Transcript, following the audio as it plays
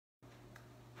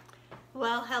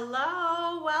Well,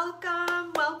 hello,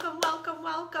 welcome, welcome, welcome,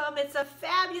 welcome. It's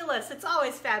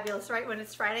always fabulous, right? When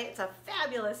it's Friday, it's a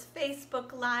fabulous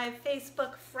Facebook Live,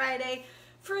 Facebook Friday,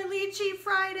 Fralici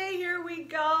Friday. Here we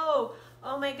go.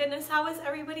 Oh my goodness, how is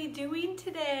everybody doing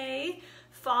today?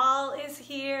 Fall is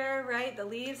here, right? The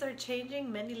leaves are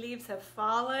changing. Many leaves have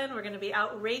fallen. We're going to be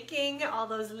out raking all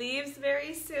those leaves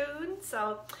very soon.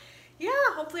 So yeah,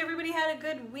 hopefully everybody had a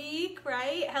good week,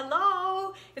 right?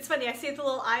 Hello. It's funny, I see the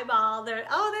little eyeball there.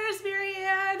 Oh, there's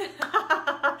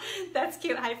Marianne. That's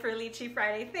cute. Hi for Lychee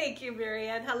Friday. Thank you,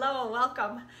 Marianne. Hello,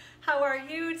 welcome. How are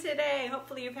you today?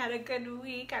 Hopefully you've had a good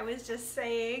week. I was just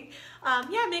saying,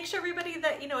 yeah, make sure everybody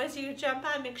that, as you jump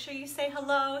on, make sure you say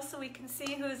hello so we can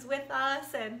see who's with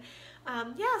us. And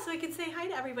yeah, so we can say hi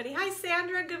to everybody. Hi,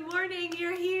 Sandra. Good morning.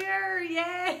 You're here.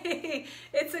 Yay.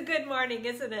 It's a good morning,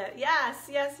 isn't it? Yes,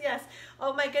 yes, yes.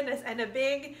 Oh, my goodness. And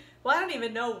well, I don't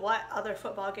even know what other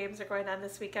football games are going on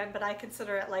this weekend, but I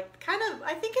consider it like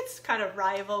I think it's kind of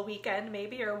rival weekend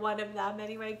maybe, or one of them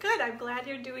anyway. Good. I'm glad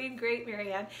you're doing great,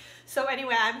 Marianne. So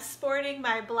anyway, I'm sporting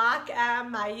my Block M,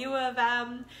 my U of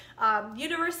M,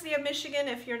 University of Michigan.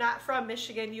 If you're not from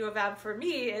Michigan, U of M for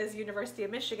me is University of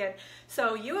Michigan.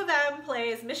 So U of M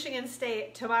plays Michigan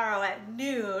State tomorrow at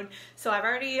noon. So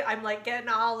I'm like getting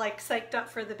all like psyched up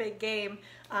for the big game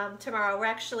tomorrow. We're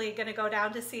actually going to go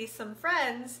down to see some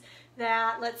friends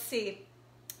that, let's see,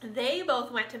 they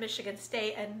both went to Michigan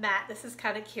State and met. This is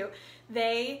kind of cute.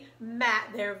 They met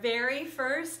their very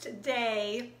first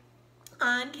day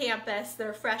on campus,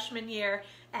 their freshman year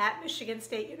at Michigan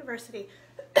State University.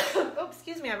 Oh,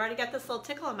 excuse me, I've already got this little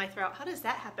tickle in my throat. How does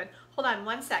that happen? Hold on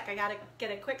one sec. I gotta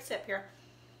get a quick sip here.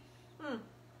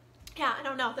 Yeah, I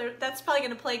don't know. That's probably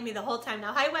going to plague me the whole time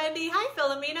now. Hi, Wendy. Hi,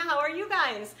 Philomena. How are you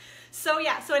guys? So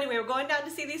yeah, so anyway, we're going down to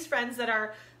see these friends that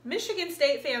are Michigan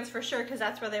State fans for sure, because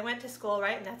that's where they went to school,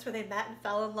 right? And that's where they met and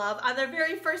fell in love on their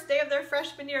very first day of their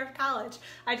freshman year of college.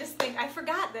 I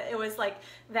forgot that it was like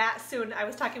that soon. I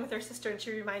was talking with her sister and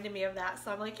she reminded me of that.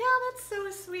 So I'm like, yeah, that's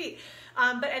so sweet.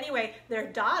 But anyway, their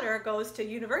daughter goes to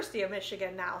University of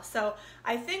Michigan now. So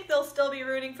I think they'll still be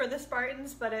rooting for the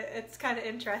Spartans, but it's kind of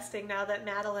interesting now that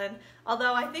Madeline,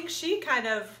 although I think she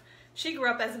grew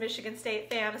up as a Michigan State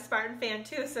fan, a Spartan fan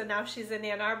too. So now she's in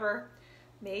Ann Arbor.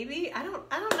 Maybe, I don't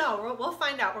know. We'll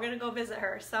find out. We're gonna go visit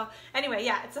her. So anyway,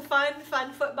 yeah, it's a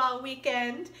fun football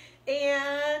weekend,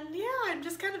 and yeah, I'm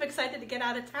just kind of excited to get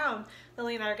out of town.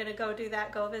 Lily and I are gonna go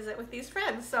visit with these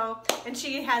friends. So, and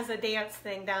she has a dance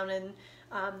thing down in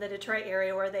the Detroit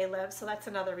area where they live. So that's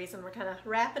another reason we're kind of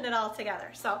wrapping it all together.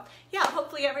 So yeah,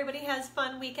 hopefully everybody has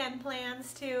fun weekend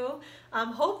plans too.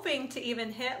 I'm hoping to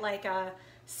even hit like a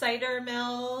cider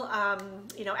mill,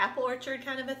 apple orchard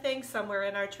kind of a thing somewhere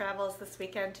in our travels this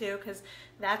weekend too, because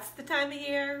that's the time of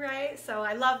year, right? So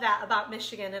I love that about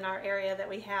Michigan and our area, that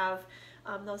we have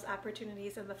those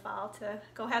opportunities in the fall to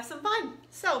go have some fun.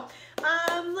 So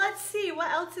let's see what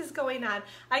else is going on.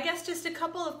 I guess just a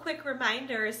couple of quick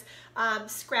reminders.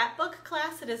 Scrapbook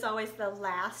class, it is always the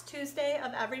last Tuesday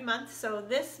of every month. So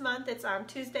this month it's on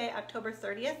Tuesday, October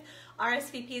 30th.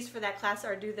 RSVPs for that class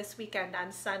are due this weekend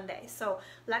on Sunday. So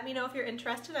let me know if you're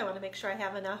interested. I want to make sure I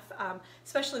have enough,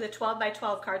 especially the 12 by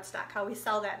 12 cardstock. How we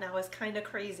sell that now is kind of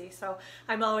crazy. So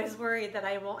I'm always worried that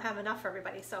I won't have enough for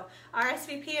everybody. So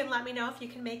RSVP and let me know if you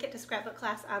can make it to scrapbook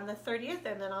class on the 30th,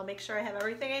 and then I'll make sure I have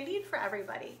everything I need for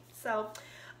everybody. So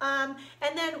and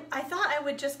then I thought I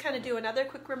would just kind of do another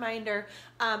quick reminder.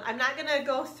 I'm not going to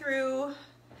go through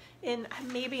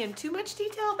maybe in too much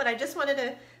detail, but I just wanted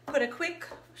to put a quick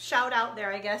shout out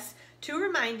there, I guess, to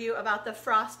remind you about the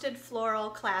Frosted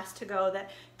Floral class to go, that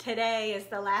today is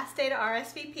the last day to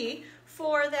RSVP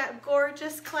for that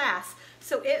gorgeous class.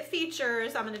 So it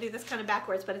features, I'm going to do this kind of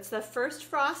backwards, but it's the first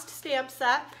frost stamp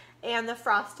set and the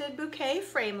frosted bouquet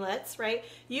framelits, right?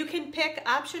 You can pick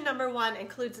option number 1,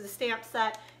 includes the stamp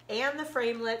set and the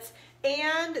framelits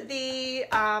and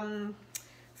the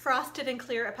frosted and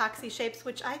clear epoxy shapes,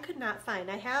 which I could not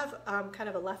find. I have kind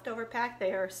of a leftover pack.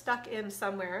 They are stuck in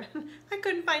somewhere. I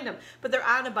couldn't find them, but they're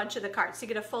on a bunch of the cards. So you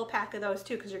get a full pack of those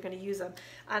too, because you're going to use them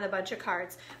on a bunch of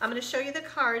cards. I'm going to show you the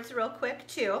cards real quick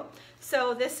too.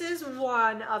 So this is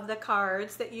one of the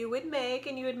cards that you would make,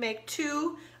 and you would make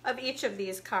 2 of each of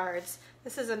these cards.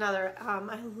 This is another,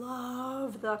 I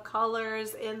love the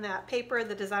colors in that paper,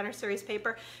 the designer series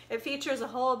paper. It features a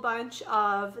whole bunch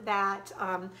of that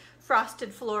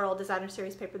frosted floral designer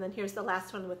series paper. And then here's the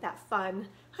last one with that fun.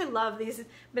 I love these.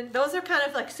 Those are kind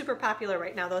of like super popular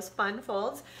right now, those fun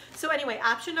folds. So anyway,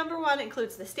 option number 1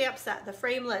 includes the stamp set, the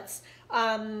framelits,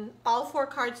 all 4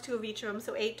 cards, 2 of each of them,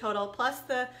 so 8 total, plus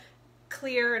the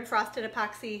clear and frosted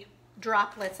epoxy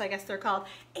droplets, I guess they're called,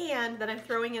 and then I'm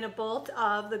throwing in a bolt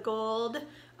of the gold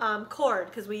cord,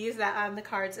 because we use that on the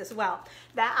cards as well.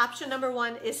 That option number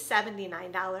 1 is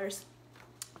 $79.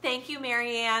 Thank you,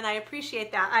 Marianne. I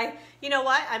appreciate that. You know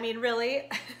what? I mean, really,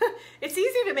 it's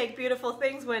easy to make beautiful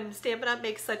things when Stampin' Up!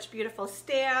 Makes such beautiful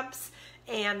stamps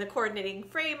and the coordinating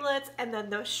framelits and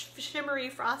then the shimmery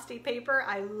frosty paper.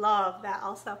 I love that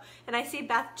also. And I see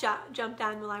Beth jumped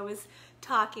on while I was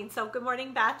talking. So good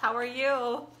morning, Beth. How are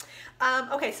you?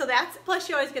 Okay, so that's, plus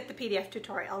you always get the PDF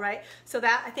tutorial, right? So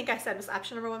that, I think I said, was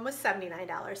option number 1 was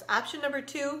 $79. Option number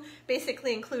 2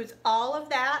 basically includes all of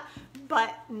that,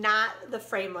 but not the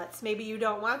framelits. Maybe you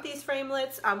don't want these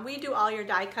framelits. We do all your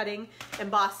die cutting,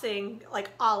 embossing, like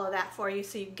all of that for you,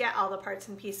 so you get all the parts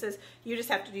and pieces. You just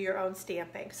have to do your own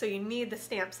stamping. So you need the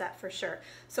stamp set for sure.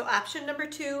 So option number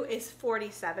 2 is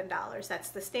 $47. That's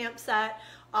the stamp set,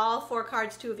 all 4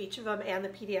 cards, 2 of each of them, and the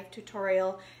PDF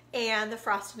tutorial, and the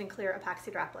frosted and clear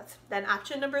epoxy droplets. Then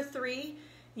option number 3,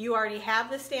 you already have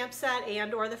the stamp set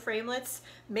and or the framelits.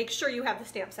 Make sure you have the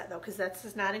stamp set though, because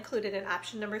that's not included in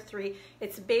option number 3.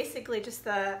 It's basically just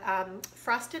the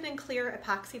frosted and clear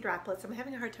epoxy droplets. I'm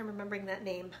having a hard time remembering that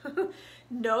name.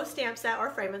 No stamp set or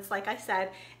framelits, like I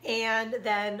said, and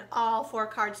then all 4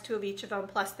 cards, 2 of each of them,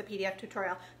 plus the PDF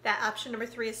tutorial. That option number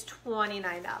 3 is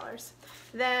 $29.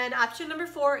 Then option number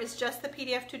 4 is just the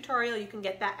PDF tutorial. You can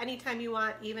get that anytime you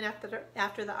want, even after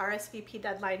the RSVP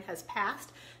deadline has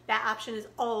passed. That option is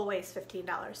always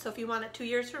 $15. So if you want it 2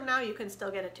 years from now, you can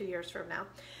still get it 2 years from now.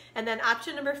 And then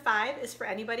option number 5 is for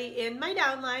anybody in my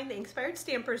downline, the Inspired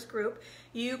Stampers group.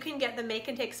 You can get the make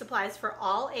and take supplies for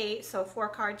all 8, so 4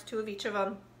 cards, 2 of each of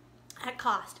them, at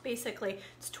cost. Basically,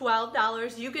 it's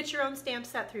 $12. You get your own stamp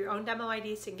set through your own demo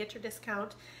ID, so you can get your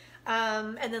discount.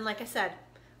 And then, like I said,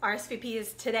 RSVP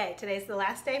is today. Today's the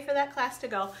last day for that class to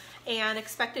go, and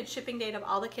expected shipping date of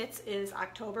all the kits is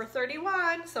October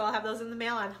 31, so I'll have those in the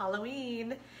mail on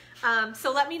Halloween.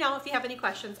 So let me know if you have any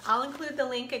questions. I'll include the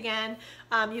link again.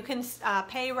 You can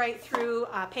pay right through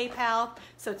PayPal,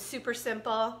 so it's super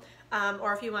simple,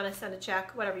 or if you want to send a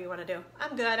check, whatever you want to do.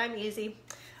 I'm good, I'm easy.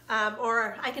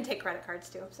 Or I can take credit cards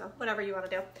too, so whatever you want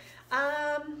to do.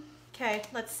 Okay,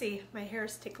 let's see. My hair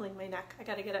is tickling my neck. I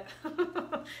gotta get it.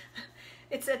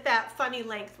 It's at that funny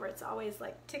length where it's always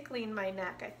like tickling my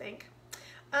neck, I think.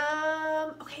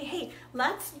 Okay, hey,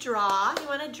 let's draw. You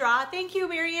want to draw? Thank you,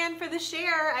 Marianne, for the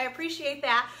share. I appreciate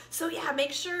that. So yeah,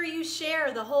 make sure you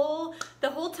share the whole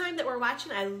time that we're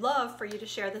watching. I love for you to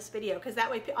share this video, because that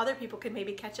way other people can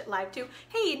maybe catch it live too.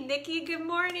 Hey, Nikki, good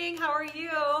morning. How are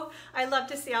you? I love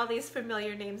to see all these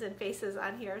familiar names and faces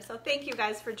on here. So thank you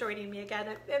guys for joining me again.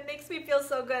 It makes me feel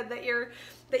so good that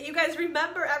you guys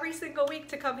remember every single week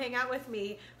to come hang out with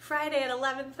me Friday at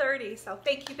 11:30. So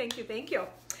thank you, thank you, thank you.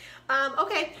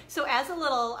 Okay, so as a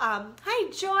little,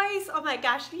 hi Joyce, oh my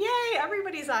gosh, yay,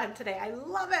 everybody's on today. I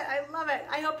love it, I love it.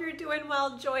 I hope you're doing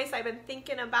well, Joyce. I've been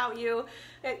thinking about you.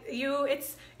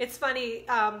 It's funny,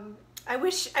 I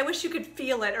wish you could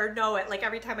feel it or know it, like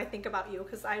every time I think about you,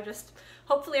 because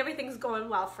hopefully everything's going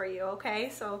well for you, okay?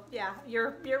 So yeah,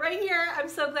 you're right here. I'm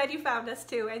so glad you found us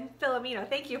too. And Philomeno,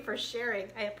 thank you for sharing.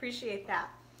 I appreciate that.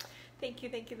 Thank you,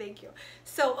 thank you, thank you.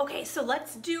 So, okay, so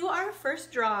let's do our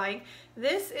first drawing.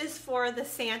 This is for the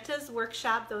Santa's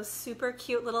Workshop, those super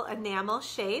cute little enamel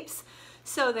shapes.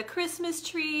 So the Christmas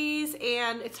trees,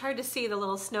 and it's hard to see the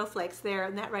little snowflakes there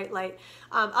in that right light,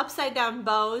 upside down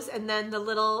bows, and then the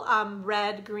little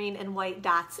red, green, and white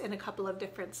dots in a couple of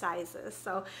different sizes.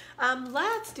 So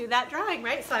let's do that drawing,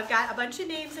 right? So I've got a bunch of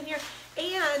names in here,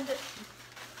 and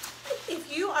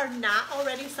if you are not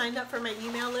already signed up for my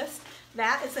email list,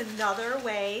 that is another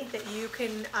way that you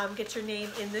can get your name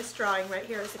in this drawing right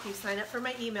here, is if you sign up for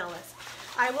my email list.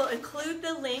 I will include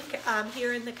the link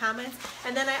here in the comments,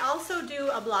 and then I also do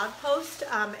a blog post.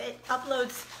 It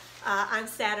uploads on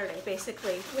Saturday,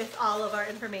 basically, with all of our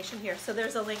information here. So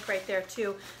there's a link right there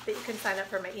too that you can sign up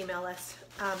for my email list.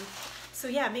 So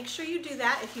yeah, make sure you do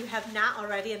that if you have not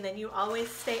already, and then you always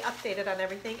stay updated on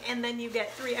everything, and then you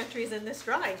get 3 entries in this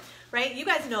drawing, right? You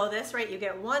guys know this, right? You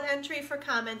get 1 entry for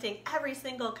commenting every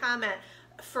single comment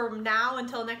from now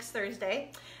until next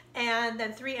Thursday, and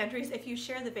then 3 entries if you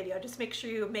share the video. Just make sure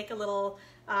you make a little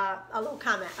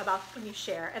comment about when you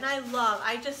share. And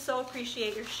I just so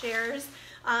appreciate your shares.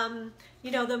 You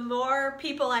know, the more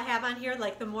people I have on here,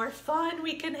 like the more fun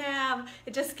we can have.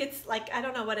 It just gets like, I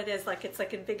don't know what it is, like it's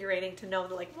like invigorating to know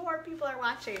that like more people are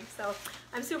watching. So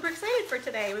I'm super excited for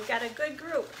today. We've got a good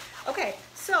group. Okay,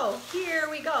 so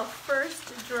here we go.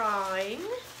 First drawing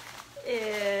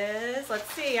is,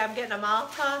 let's see, I'm getting them all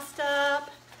tossed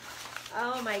up.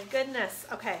 Oh my goodness.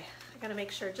 Okay, I gotta make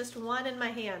sure, just 1 in my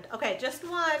hand. Okay, just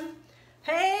 1.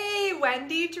 Hey,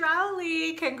 Wendy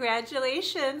Drowley,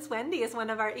 congratulations. Wendy is one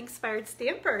of our Inspired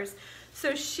Stampers.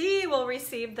 So she will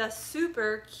receive the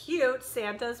super cute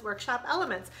Santa's Workshop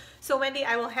elements. So Wendy,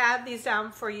 I will have these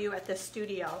down for you at the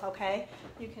studio, okay?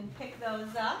 You can pick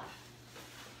those up.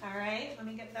 All right, let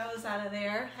me get those out of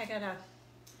there. I gotta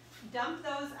dump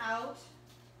those out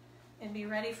and be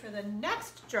ready for the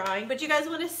next drawing. But you guys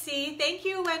wanna see, thank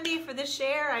you Wendy for the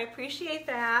share, I appreciate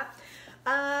that.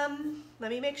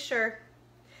 Let me make sure.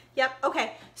 Yep,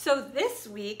 okay, so this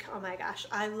week, oh my gosh,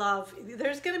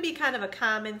 there's gonna be kind of a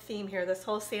common theme here, this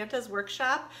whole Santa's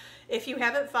Workshop. If you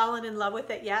haven't fallen in love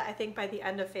with it yet, I think by the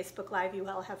end of Facebook Live, you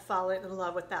will have fallen in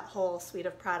love with that whole suite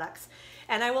of products.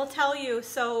 And I will tell you,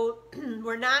 so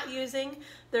we're not using,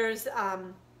 there's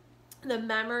the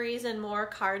Memories and More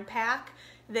card pack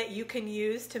that you can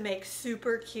use to make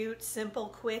super cute, simple,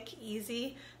 quick,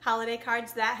 easy holiday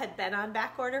cards. That had been on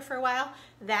back order for a while.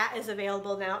 That is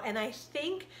available now. And I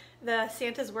think the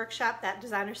Santa's Workshop, that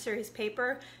designer series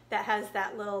paper that has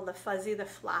that little, the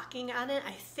flocking on it,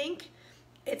 I think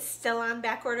it's still on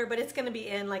back order, but it's gonna be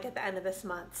in like at the end of this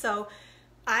month. So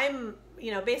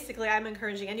basically I'm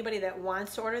encouraging anybody that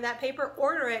wants to order that paper,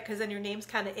 order it, because then your name's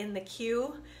kind of in the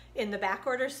queue in the back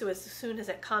order, so as soon as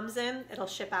it comes in, it'll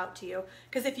ship out to you.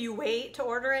 Because if you wait to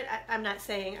order it,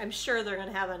 I'm sure they're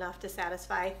gonna have enough to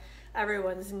satisfy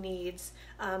everyone's needs,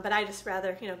 but I just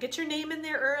rather, get your name in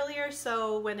there earlier,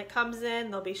 so when it comes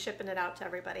in, they'll be shipping it out to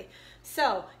everybody.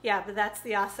 So yeah, but that's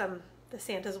the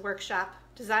Santa's Workshop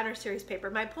designer series paper.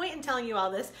 My point in telling you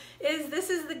all this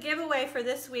is the giveaway for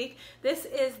this week. This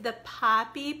is the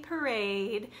Poppy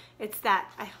Parade. It's that,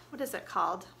 what is it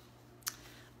called?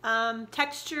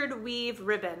 Textured weave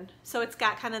ribbon. So it's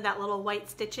got kind of that little white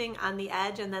stitching on the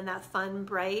edge and then that fun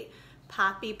bright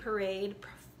Poppy Parade,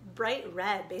 bright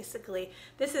red basically.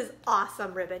 This is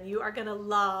awesome ribbon. You are gonna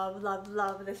love, love,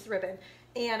 love this ribbon.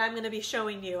 And I'm going to be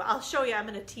showing you, I'm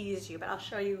going to tease you, but I'll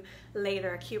show you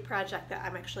later a cute project that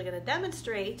I'm actually going to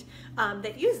demonstrate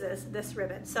that uses this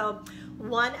ribbon. So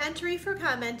 1 entry for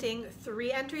commenting,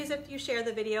 3 entries if you share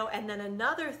the video, and then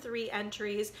another 3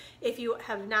 entries if you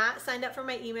have not signed up for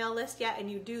my email list yet, and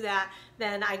you do that,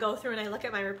 then I go through and I look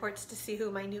at my reports to see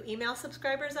who my new email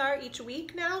subscribers are each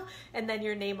week now, and then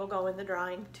your name will go in the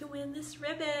drawing to win this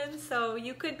ribbon. So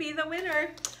you could be the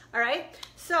winner. All right,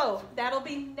 so that'll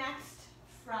be next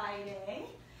Friday.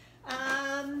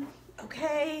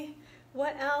 Okay,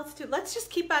 what else? Let's just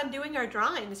keep on doing our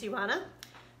drawings, you wanna?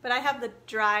 But I have the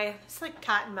dry, it's like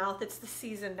cotton mouth. It's the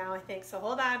season now, I think. So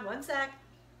hold on one sec.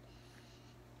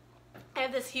 I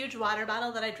have this huge water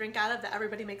bottle that I drink out of that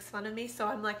everybody makes fun of me. So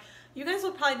I'm like, you guys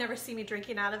will probably never see me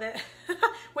drinking out of it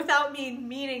without me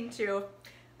meaning to.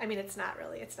 I mean, it's not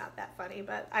that funny,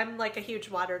 but I'm like a huge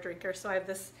water drinker. So I have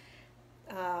this,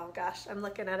 oh gosh, I'm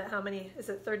looking at it. How many, is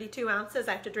it 32 ounces?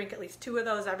 I have to drink at least 2 of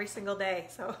those every single day.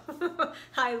 So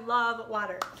I love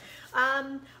water.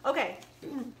 Okay,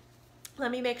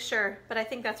 let me make sure, but I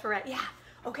think that's where we're at. Yeah,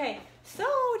 okay. So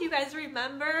do you guys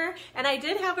remember? And I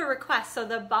did have a request. So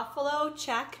the buffalo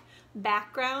check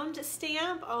background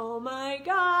stamp, oh my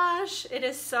gosh, it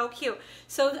is so cute.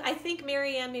 So I think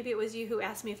Marianne, maybe it was you who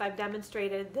asked me if I've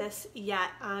demonstrated this yet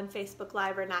on Facebook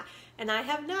Live or not, and I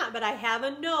have not, but I have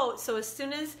a note. So as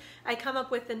soon as I come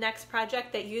up with the next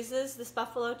project that uses this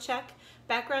buffalo check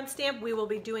background stamp, we will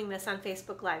be doing this on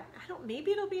Facebook Live.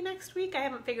 Maybe it'll be next week. I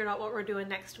haven't figured out what we're doing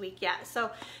next week yet.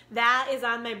 So that is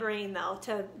on my brain though,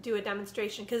 to do a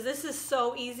demonstration, because this is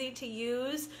so easy to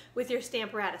use with your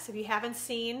Stamparatus. If you haven't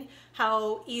seen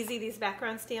how easy these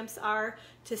background stamps are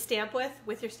to stamp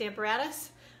with your Stamparatus,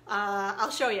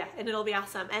 I'll show you and it'll be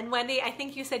awesome. And Wendy, I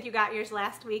think you said you got yours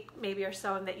last week, maybe or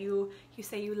so, and that you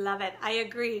say you love it. I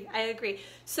agree.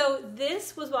 So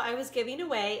this was what I was giving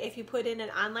away if you put in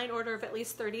an online order of at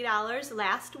least $30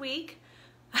 last week.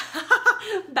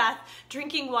 Beth,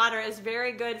 drinking water is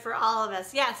very good for all of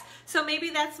us. Yes, so maybe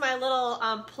that's my little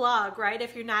plug, right?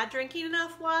 If you're not drinking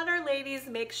enough water, ladies,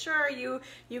 make sure you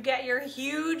get your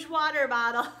huge water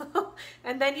bottle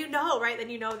and then you know, right? Then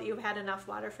you know that you've had enough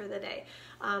water for the day.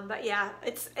 But yeah,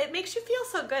 it makes you feel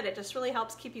so good. It just really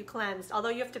helps keep you cleansed. Although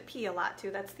you have to pee a lot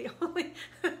too. That's the only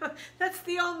that's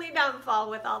the only downfall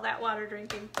with all that water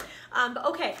drinking. But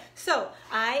okay, so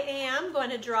I am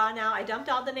going to draw now. I dumped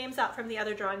all the names out from the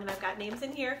other drawing, and I've got names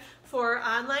in here for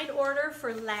online order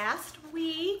for last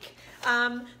week.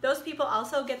 Those people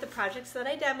also get the projects that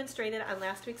I demonstrated on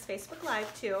last week's Facebook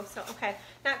Live too. So okay,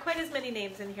 not quite as many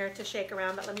names in here to shake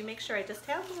around, but let me make sure I just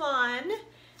have one.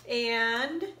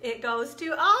 And it goes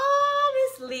to,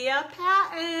 oh, Miss Leah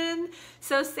Patton.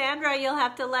 So Sandra, you'll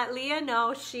have to let Leah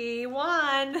know she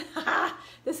won.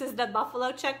 This is the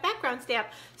buffalo check background stamp.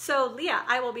 So Leah,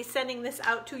 I will be sending this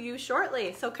out to you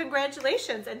shortly. So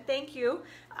congratulations and thank you,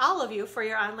 all of you, for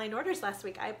your online orders last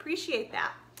week. I appreciate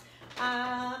that.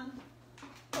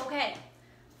 Okay.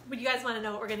 Would you guys want to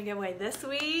know what we're going to give away this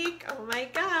week? Oh my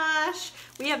gosh.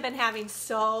 We have been having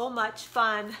so much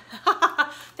fun.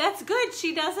 That's good.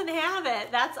 She doesn't have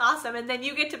it. That's awesome. And then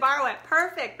you get to borrow it.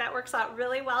 Perfect. That works out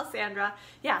really well, Sandra.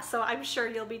 Yeah, so I'm sure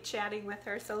you'll be chatting with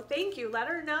her. So thank you. Let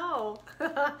her know.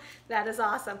 That is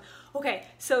awesome. Okay,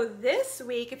 so this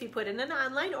week, if you put in an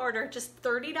online order, just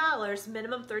 $30,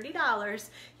 minimum $30,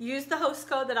 use the host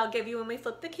code that I'll give you when we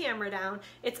flip the camera down.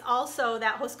 It's also,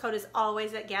 that host code is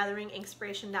always at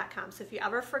gatheringinspiration.com. So if you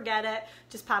ever forget it,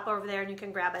 just pop over there and you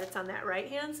can grab it. It's on that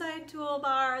right-hand side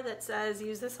toolbar that says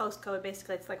use this host code.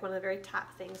 Basically, it's like one of the very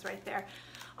top things right there.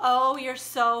 Oh, you're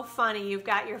so funny. You've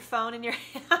got your phone in your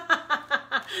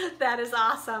That is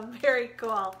awesome. Very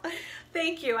cool.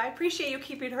 Thank you. I appreciate you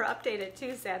keeping her updated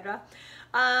too, Sandra.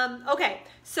 Okay,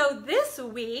 so this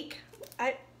week,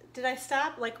 did I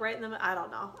stop like right in the, I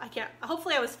don't know. I can't,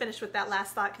 hopefully I was finished with that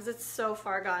last thought because it's so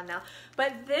far gone now.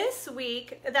 But this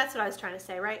week, that's what I was trying to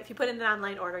say, right? If you put in an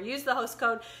online order, use the host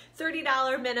code,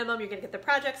 $30 minimum, you're gonna get the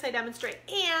projects I demonstrate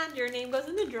and your name goes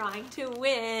in the drawing to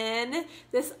win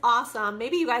this awesome,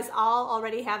 maybe you guys all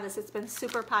already have this, it's been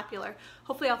super popular.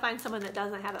 Hopefully I'll find someone that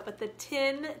doesn't have it, but the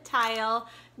Tin Tile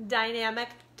Dynamic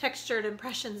Textured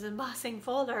Impressions Embossing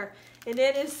Folder. And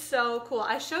it is so cool.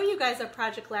 I showed you guys a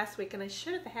project last week and I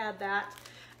should have had that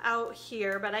out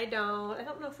here, but I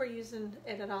don't know if we're using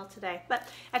it at all today. But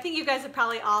I think you guys have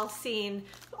probably all seen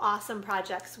awesome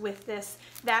projects with this.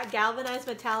 That galvanized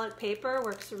metallic paper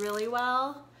works really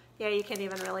well. Yeah, you can't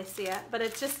even really see it, but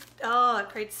it just, oh, it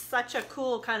creates such a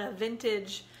cool kind of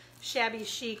vintage, shabby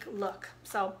chic look.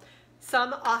 So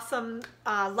some awesome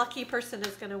lucky person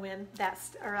is gonna win that,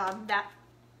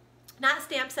 not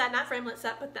stamp set, not framelit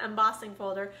set, but the embossing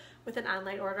folder with an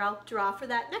online order. I'll draw for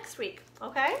that next week,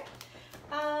 okay?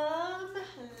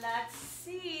 Let's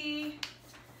see.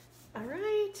 All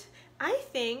right, I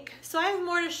think, so I have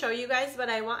more to show you guys, but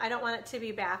I don't want it to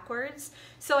be backwards.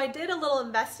 So I did a little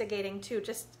investigating too,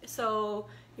 just so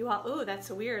you all, ooh, that's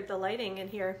weird, the lighting in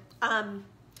here.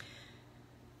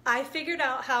 I figured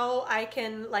out how I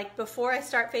can, like before I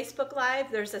start Facebook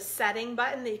Live, there's a setting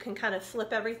button that you can kind of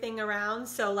flip everything around.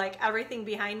 So like everything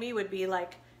behind me would be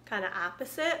like kind of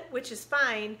opposite, which is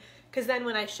fine because then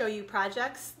when I show you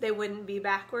projects, they wouldn't be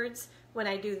backwards when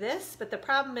I do this. But the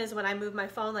problem is when I move my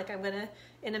phone, like I'm gonna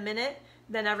in a minute,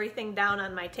 then everything down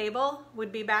on my table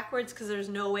would be backwards because there's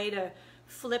no way to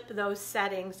flip those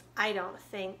settings, I don't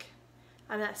think.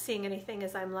 I'm not seeing anything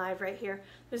as I'm live right here.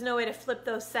 There's no way to flip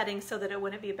those settings so that it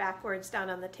wouldn't be backwards down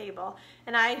on the table.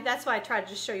 And that's why I tried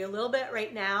to just show you a little bit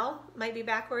right now. Might be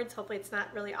backwards, hopefully it's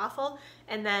not really awful.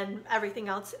 And then everything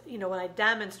else, you know, when I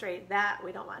demonstrate that,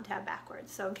 we don't want to have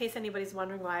backwards. So in case anybody's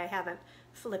wondering why I haven't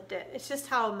flipped it, it's just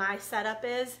how my setup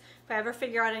is. If I ever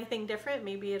figure out anything different,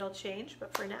 maybe it'll change,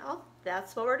 but for now,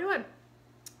 that's what we're doing.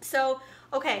 So,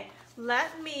 okay,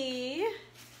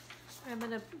 I'm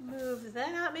gonna move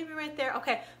that maybe right there.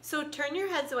 Okay, so turn your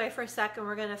heads away for a second.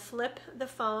 We're gonna flip the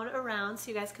phone around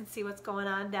so you guys can see what's going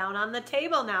on down on the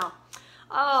table now.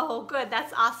 Oh, good,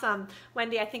 that's awesome.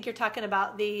 Wendy, I think you're talking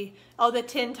about the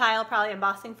tin tile, probably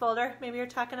embossing folder. Maybe you're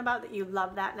talking about that. You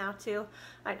love that now too.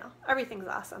 I know, everything's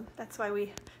awesome. That's why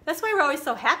we're always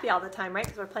so happy all the time, right?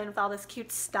 Because we're playing with all this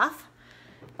cute stuff.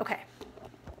 Okay,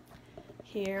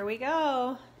 here we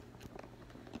go.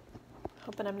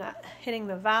 Hoping I'm not hitting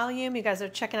the volume. You guys are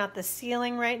checking out the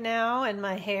ceiling right now and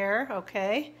my hair,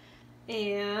 okay.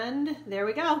 And there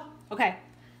we go. Okay,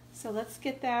 so let's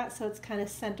get that so it's kind of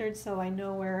centered so I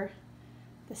know where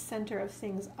the center of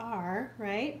things are,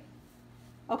 right?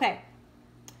 Okay,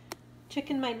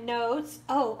 checking my notes.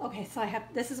 Oh, okay, so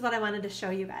this is what I wanted to show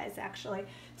you guys actually.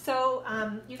 So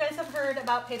you guys have heard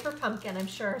about Paper Pumpkin, I'm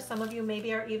sure. Some of you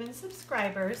maybe are even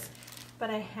subscribers. But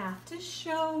I have to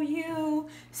show you.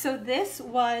 So this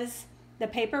was the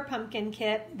Paper Pumpkin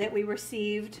kit that we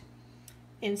received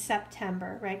in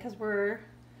September, right? Because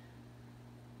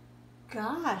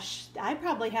gosh, I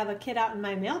probably have a kit out in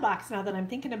my mailbox now that I'm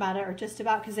thinking about it, or just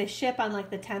about, because they ship on like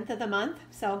the 10th of the month.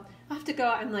 So I'll have to go,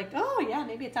 I'm like, oh yeah,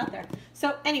 maybe it's out there.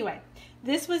 So anyway,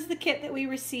 this was the kit that we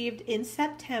received in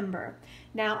September.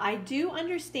 Now I do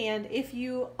understand if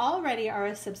you already are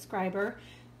a subscriber,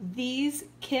 these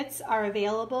kits are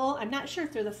available. I'm not sure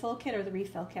if they're the full kit or the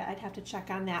refill kit. I'd have to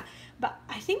check on that. But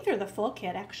I think they're the full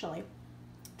kit actually.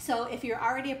 So if you're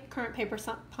already a current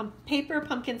Paper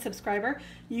Pumpkin subscriber,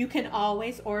 you can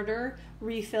always order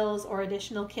refills or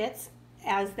additional kits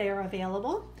as they are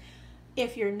available.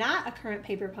 If you're not a current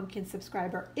Paper Pumpkin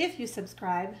subscriber, if you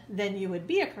subscribe, then you would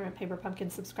be a current Paper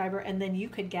Pumpkin subscriber, and then you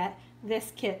could get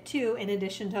this kit too, in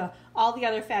addition to all the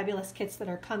other fabulous kits that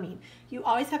are coming. You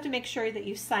always have to make sure that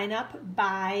you sign up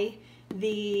by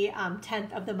the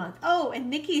 10th of the month. Oh, and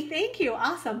Nikki, thank you.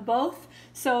 Awesome. Both.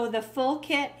 So the full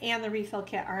kit and the refill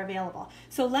kit are available.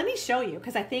 So let me show you,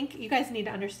 because I think you guys need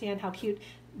to understand how cute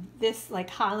this like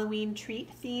Halloween treat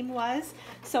theme was.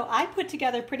 So I put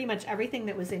together pretty much everything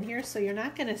that was in here, so you're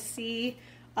not going to see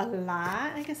a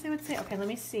lot, I guess I would say. Okay, let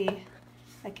me see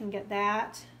if I can get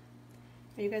that.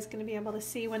 Are you guys going to be able to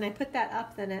see when I put that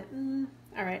up? Then it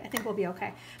all right, I think we'll be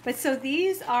okay. But so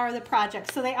these are the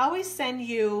projects. So they always send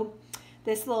you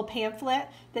this little pamphlet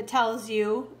that tells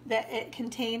you that it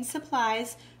contains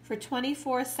supplies for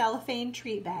 24 cellophane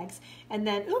treat bags. And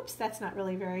then, oops, that's not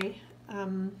really very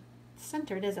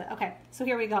centered, is it? Okay, so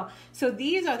here we go. So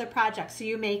these are the projects. So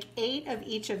you make 8 of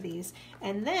each of these.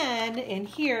 And then in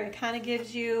here, it kind of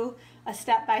gives you a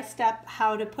step-by-step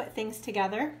how to put things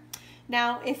together.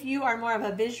 Now, if you are more of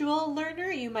a visual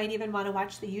learner, you might even want to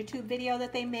watch the YouTube video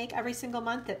that they make every single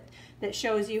month that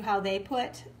shows you how they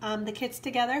put the kits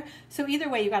together. So either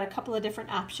way, you got a couple of different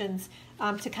options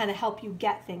to kind of help you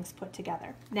get things put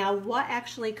together. Now, what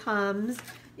actually comes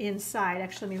inside?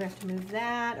 Actually, maybe I have to move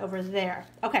that over there.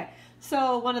 Okay,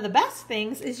 so one of the best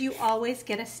things is you always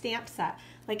get a stamp set.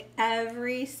 Like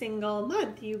every single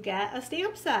month you get a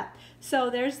stamp set. So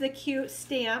there's the cute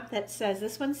stamp that says,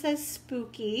 this one says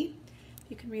spooky.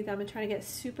 You can read them and try to get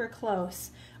super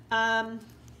close and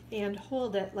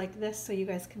hold it like this so you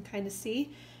guys can kind of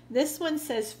see. This one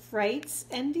says frights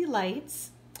and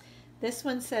delights. This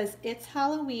one says it's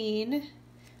Halloween.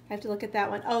 I have to look at that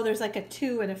one. Oh, there's like a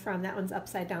to and a from. That one's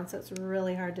upside down, so it's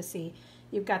really hard to see.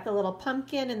 You've got the little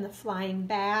pumpkin and the flying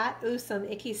bat. Ooh, some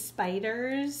icky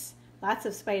spiders. Lots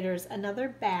of spiders.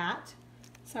 Another bat.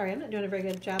 Sorry, I'm not doing a very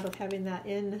good job of having that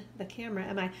in the camera,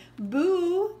 am I?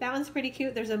 Boo, that one's pretty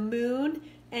cute. There's a moon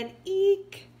and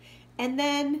eek. And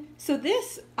then, so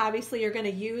this obviously you're going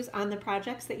to use on the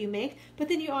projects that you make, but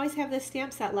then you always have this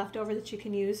stamp set left over that you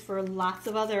can use for lots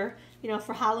of other, you know,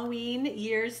 for Halloween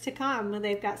years to come.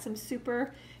 They've got some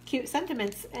super cute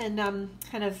sentiments and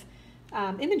kind of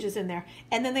images in there.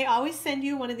 And then they always send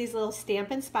you one of these little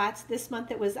Stampin' Spots. This month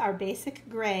it was our basic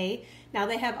gray. Now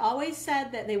they have always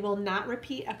said that they will not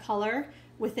repeat a color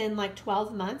within like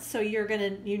 12 months. So you're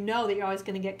gonna, you know that you're always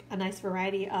gonna get a nice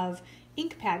variety of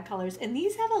ink pad colors. And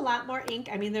these have a lot more ink.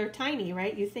 I mean, they're tiny,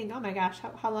 right? You think, oh my gosh,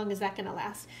 how long is that gonna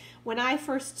last? When I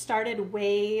first started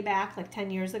way back, like 10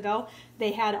 years ago,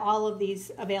 they had all of these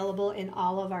available in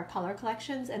all of our color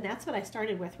collections. And that's what I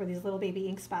started with, were these little baby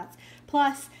ink spots.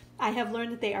 Plus, I have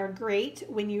learned that they are great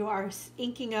when you are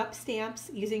inking up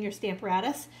stamps using your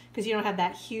Stamparatus, because you don't have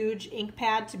that huge ink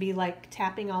pad to be like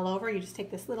tapping all over. You just take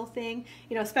this little thing,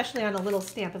 you know, especially on a little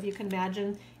stamp. If you can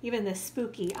imagine even this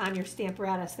spooky on your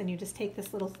Stamparatus, then you just take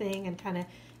this little thing and kind of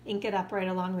ink it up right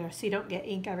along there so you don't get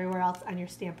ink everywhere else on your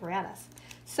Stamparatus.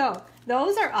 So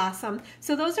those are awesome.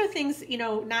 So those are things, you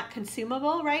know, not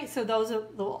consumable, right? So those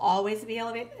will always be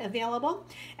available.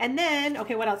 And then,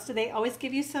 okay, what else? Do they always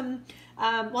give you some,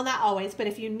 well, not always, but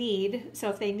if you need, so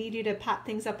if they need you to pop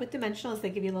things up with dimensionals, they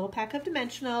give you a little pack of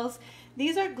dimensionals.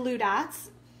 These are glue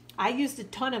dots. I used a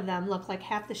ton of them. Look, like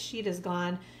half the sheet is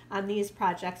gone on these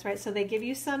projects, right? So they give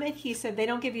you some adhesive. They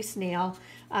don't give you snail,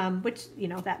 which, you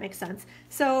know, that makes sense.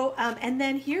 So, and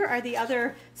then here are the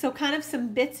other, so kind of some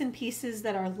bits and pieces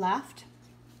that are left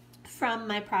from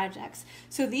my projects.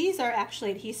 So these are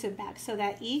actually adhesive bags. So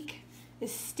that eek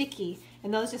is sticky,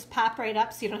 and those just pop right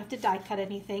up so you don't have to die cut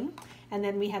anything. And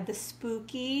then we have the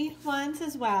spooky ones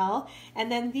as well. And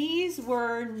then these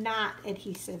were not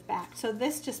adhesive back. So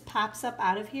this just pops up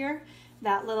out of here,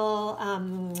 that little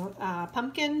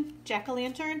pumpkin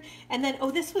jack-o'-lantern. And then, oh,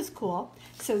 this was cool.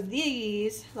 So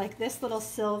these, like this little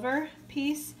silver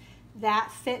piece,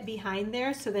 that fit behind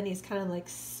there. So then he's kind of like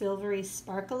silvery,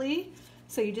 sparkly.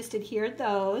 So you just adhered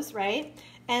those, right?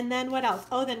 And then what else?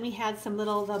 Oh, then we had some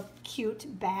little, the cute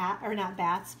bat, or not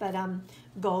bats, but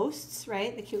ghosts,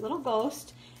 right? The cute little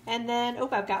ghost. And then, oh,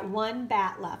 I've got one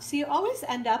bat left. So you always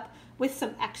end up with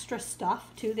some extra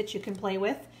stuff too that you can play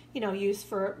with, you know, use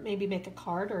for maybe make a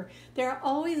card, or there are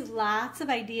always lots of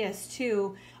ideas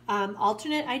too,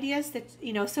 alternate ideas that,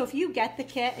 you know, so if you get the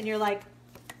kit and you're like,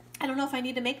 I don't know if I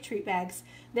need to make treat bags,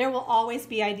 there will always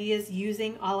be ideas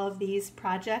using all of these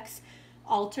projects.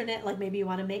 Alternate, like maybe you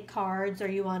want to make cards or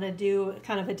you want to do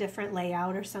kind of a different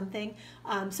layout or something.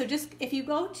 So just if you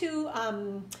go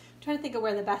to trying to think of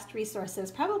where the best resource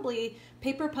is. Probably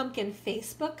Paper Pumpkin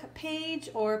Facebook page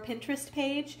or Pinterest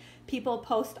page. People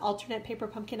post alternate Paper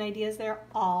Pumpkin ideas there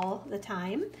all the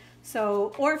time.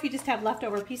 So, or if you just have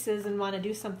leftover pieces and want to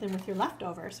do something with your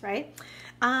leftovers, right?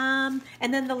 And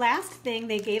then the last thing,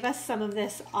 they gave us some of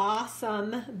this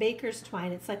awesome baker's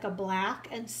twine. It's like a black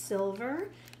and silver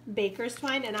baker's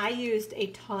twine, and I used a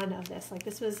ton of this. Like,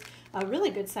 this was a really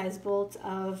good size bolt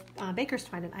of baker's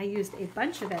twine, and I used a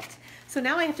bunch of it. So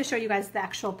now I have to show you guys the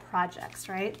actual projects,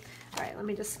 right? All right, let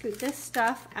me just scoot this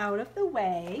stuff out of the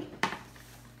way.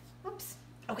 Oops.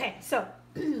 Okay, so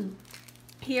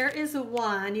here is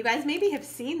one. You guys maybe have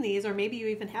seen these, or maybe you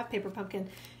even have Paper Pumpkin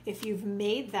if you've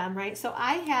made them, right? So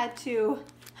I had to,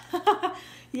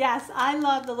 yes, I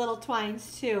love the little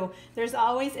twines too. There's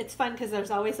always, it's fun because there's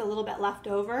always a little bit left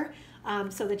over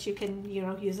so that you can, you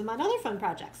know, use them on other fun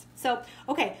projects. So,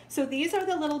 okay, so these are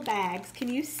the little bags.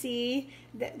 Can you see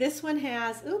that this one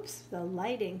has, oops, the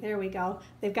lighting, there we go.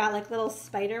 They've got like little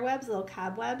spider webs, little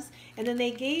cobwebs, and then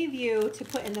they gave you to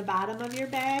put in the bottom of your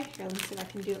bag. Here, let me see if I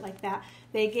can do it like that.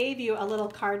 They gave you a little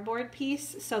cardboard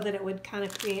piece so that it would kind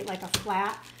of create like a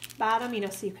flat bottom, you know,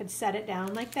 so you could set it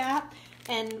down like that.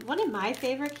 And one of my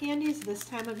favorite candies this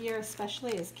time of year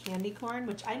especially is candy corn,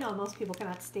 which I know most people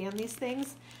cannot stand these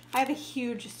things. I have a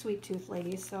huge sweet tooth,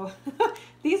 ladies, so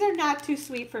these are not too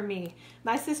sweet for me.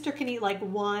 My sister can eat like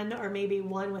one or maybe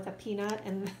one with a peanut,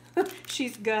 and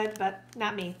she's good, but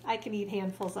not me. I can eat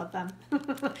handfuls of them.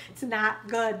 It's not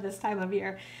good this time of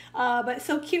year. But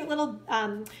so cute, little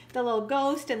the little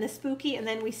ghost and the spooky, and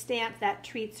then we stamped that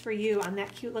treats for you on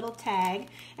that cute little tag.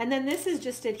 And then this is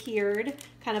just adhered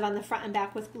kind of on the front and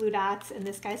back with glue dots, and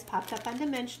this guy's popped up on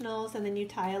dimensionals, and then you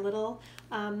tie a little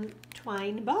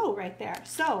twine bow right there.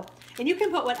 So, and you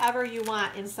can put whatever you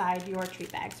want inside your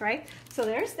treat bags, right? So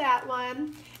there's that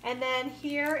one. And then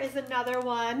here is another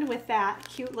one with that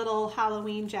cute little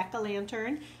Halloween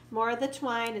jack-o'-lantern. More of the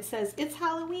twine. It says, "It's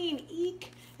Halloween,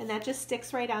 eek." And that just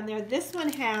sticks right on there. This one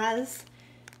has,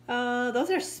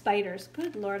 those are spiders.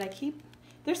 Good Lord,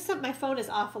 my phone is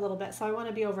off a little bit, so I want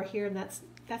to be over here, and that's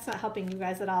not helping you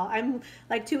guys at all. I'm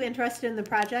like too interested in the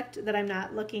project that I'm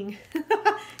not looking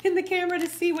in the camera to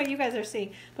see what you guys are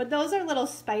seeing. But those are little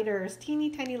spiders, teeny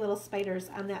tiny little spiders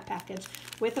on that package,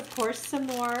 with of course some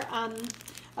more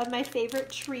of my favorite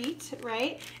treat,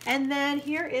 right? And then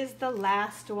here is the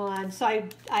last one. So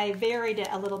I varied it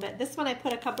a little bit. This one I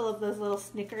put a couple of those little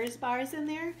Snickers bars in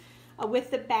there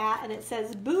with the bat, and it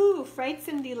says "Boo, Frights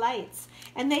and Delights."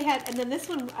 And then this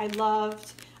one I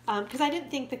loved, because I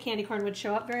didn't think the candy corn would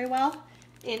show up very well.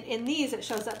 In these, it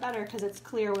shows up better because it's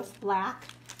clear with black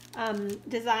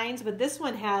designs, but this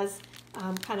one has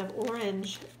kind of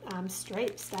orange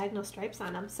stripes, diagonal stripes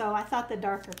on them. So I thought the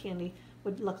darker candy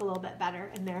would look a little bit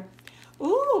better in there.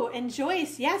 Ooh, and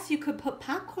Joyce, yes, you could put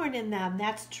popcorn in them.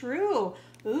 That's true.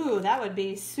 Ooh, that would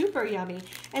be super yummy.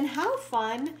 And how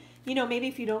fun. You know, maybe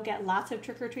if you don't get lots of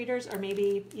trick-or-treaters, or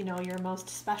maybe, you know, your most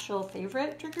special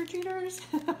favorite trick-or-treaters,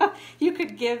 you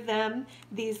could give them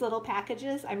these little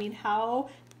packages. I mean,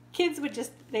 how kids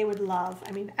they would love.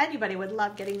 I mean, anybody would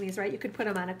love getting these, right? You could put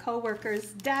them on a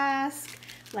coworker's desk,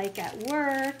 like at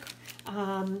work.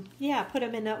 Yeah, put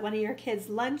them in one of your kids'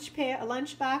 lunch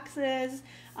boxes.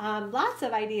 Lots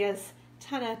of ideas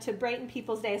to brighten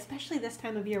people's day, especially this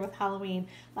time of year with Halloween.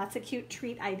 Lots of cute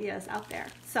treat ideas out there.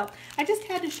 So I just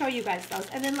had to show you guys those.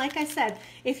 And then, like I said,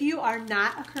 if you are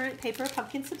not a current Paper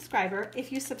Pumpkin subscriber,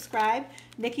 if you subscribe,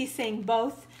 Nikki's saying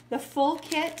both the full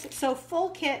kit. So full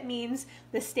kit means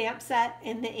the stamp set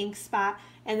and the ink spot,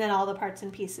 and then all the parts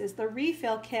and pieces. The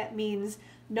refill kit means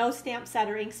no stamp set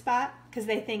or ink spot, because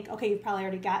they think, okay, you've probably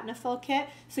already gotten a full kit,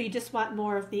 so you just want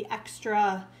more of the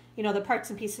extra, you know, the parts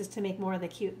and pieces to make more of the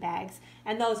cute bags.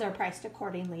 And those are priced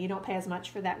accordingly. You don't pay as much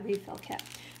for that refill kit.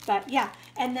 But yeah,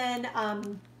 and then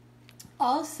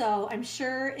also, I'm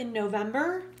sure in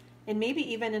November, and maybe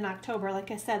even in October,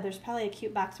 like I said, there's probably a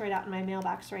cute box right out in my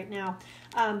mailbox right now.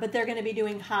 But they're going to be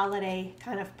doing holiday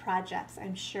kind of projects,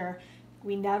 I'm sure.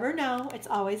 We never know. It's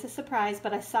always a surprise.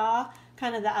 But I saw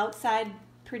kind of the outside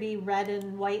pretty red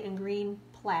and white and green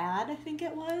plaid, I think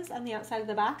it was, on the outside of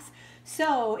the box.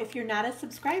 So if you're not a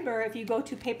subscriber, if you go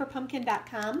to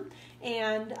paperpumpkin.com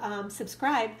and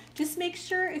subscribe, just make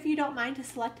sure, if you don't mind, to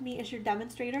select me as your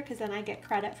demonstrator, because then I get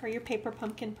credit for your Paper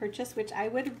Pumpkin purchase, which I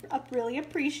would really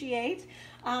appreciate.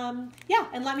 Yeah,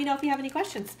 and let me know if you have any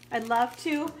questions. I'd love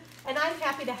to, and I'm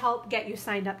happy to help get you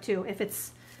signed up too. If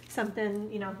it's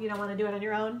something, you know, you don't want to do it on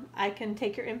your own, I can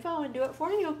take your info and do it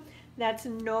for you. That's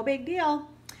no big deal.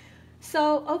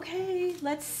 So, okay,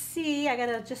 let's see. I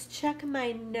gotta just check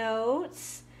my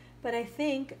notes. But I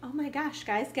think, oh my gosh,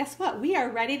 guys, guess what? We are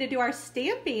ready to do our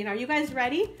stamping. Are you guys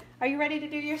ready? Are you ready to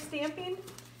do your stamping?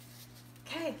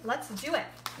 Okay, let's do it.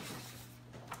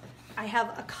 I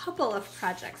have a couple of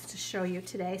projects to show you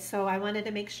today, so I wanted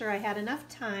to make sure I had enough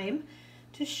time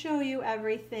to show you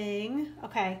everything.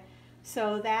 Okay,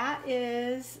 so that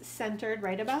is centered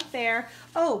right about there.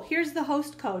 Oh, here's the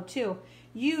host code too.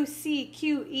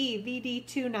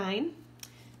 UCQEVD29.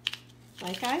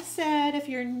 Like I said, if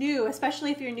you're new,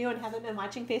 especially if you're new and haven't been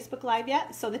watching Facebook Live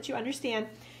yet, so that you understand,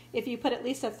 if you put at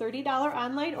least a $30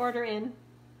 online order in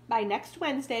by next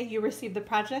Wednesday, you receive the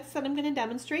projects that I'm going to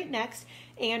demonstrate next,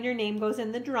 and your name goes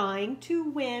in the drawing to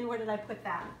win, where did I put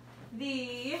that?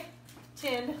 The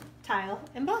tin tile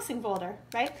embossing folder,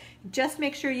 right? Just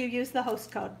make sure you use the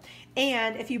host code.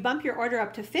 And if you bump your order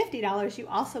up to $50, you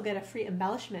also get a free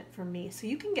embellishment from me. So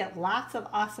you can get lots of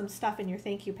awesome stuff in your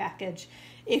thank you package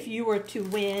if you were to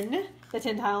win the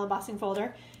tin tile embossing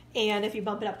folder. And if you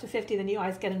bump it up to $50, then you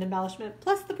always get an embellishment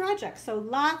plus the project. So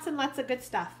lots and lots of good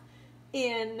stuff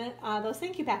in those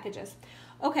thank you packages.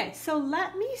 Okay, so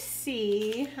let me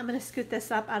see. I'm going to scoot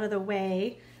this up out of the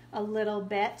way a little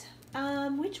bit.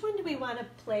 Which one do we want to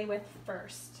play with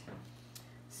first?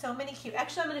 So many cute.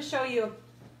 Actually, I'm going to show you.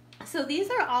 So these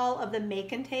are all of the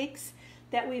make and takes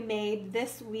that we made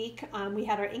this week. We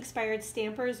had our Inkspired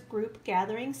Stampers group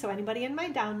gathering. So anybody in my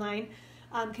downline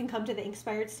can come to the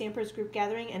Inkspired Stampers group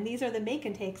gathering. And these are the make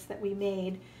and takes that we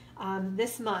made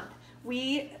this month.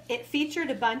 It featured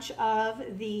a bunch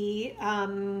of the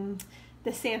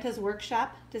Santa's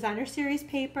Workshop Designer Series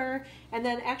paper, and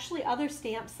then actually other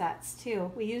stamp sets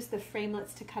too. We used the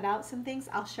framelits to cut out some things.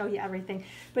 I'll show you everything.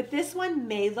 But this one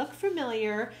may look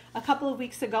familiar. A couple of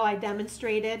weeks ago I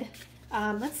demonstrated,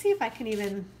 let's see if I can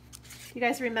even, you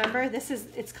guys remember?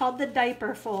 It's called the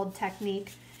diaper fold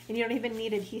technique, and you don't even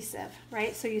need adhesive,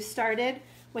 right? So you started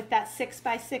with that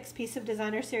 6x6 piece of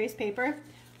Designer Series paper,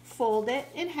 fold it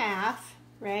in half,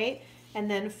 right? And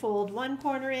then fold one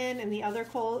corner in and the other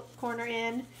corner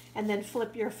in, and then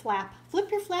flip your flap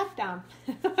down.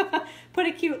 Put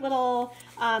a cute little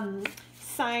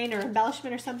sign or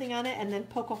embellishment or something on it, and then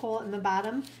poke a hole in the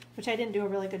bottom, which I didn't do a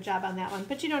really good job on that one,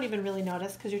 but you don't even really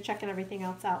notice because you're checking everything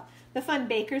else out. The fun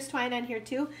baker's twine on here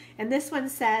too, and this one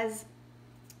says,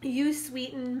 "You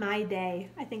sweeten my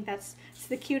day." I think it's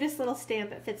the cutest little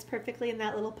stamp. It fits perfectly in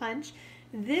that little punch.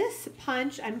 This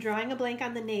punch, I'm drawing a blank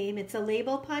on the name. It's a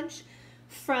label punch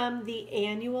from the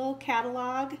annual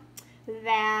catalog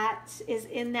that is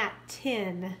in that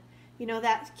tin. You know,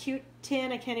 that cute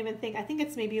tin, I can't even think. I think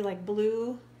it's maybe like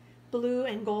blue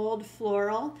and gold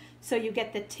floral. So you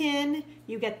get the tin,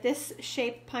 you get this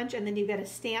shaped punch, and then you get a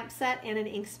stamp set and an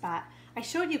ink spot. I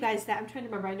showed you guys that. I'm trying to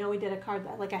remember. I know we did a card,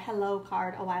 like a hello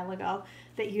card a while ago,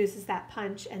 that uses that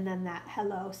punch and then that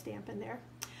hello stamp in there.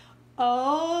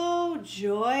 Oh,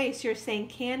 Joyce, you're saying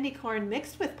candy corn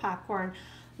mixed with popcorn.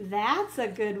 That's a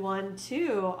good one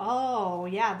too. Oh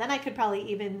yeah, then I could probably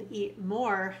even eat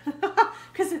more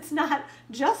because it's not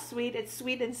just sweet, it's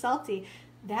sweet and salty.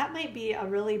 That might be a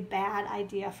really bad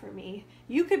idea for me.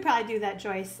 You could probably do that,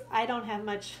 Joyce. I don't have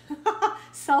much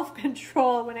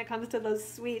self-control when it comes to those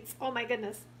sweets. Oh my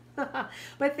goodness.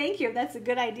 But thank you, that's a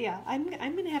good idea. I'm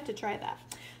gonna have to try that.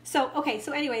 So, okay,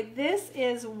 so anyway, this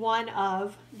is one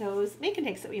of those make and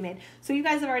takes that we made. So you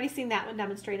guys have already seen that one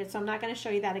demonstrated, so I'm not going to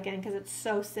show you that again because it's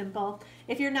so simple.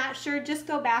 If you're not sure, just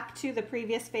go back to the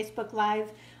previous Facebook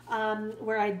Live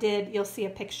where you'll see a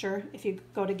picture if you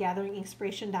go to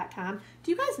gatheringinspiration.com.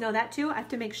 Do you guys know that too? I have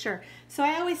to make sure. So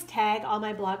I always tag all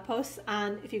my blog posts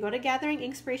if you go to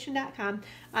gatheringinspiration.com,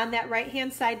 on that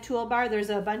right-hand side toolbar,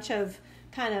 there's a bunch of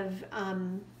kind of,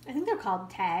 I think they're called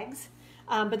tags.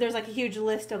 But there's like a huge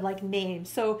list of like names.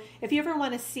 So if you ever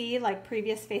want to see like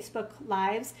previous Facebook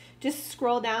Lives, just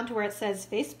scroll down to where it says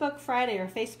Facebook Friday or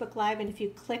Facebook Live. And if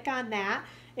you click on that,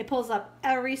 it pulls up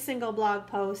every single blog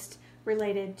post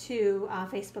related to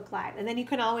Facebook Live. And then you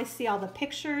can always see all the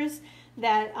pictures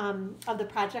that of the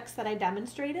projects that I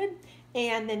demonstrated.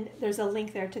 And then there's a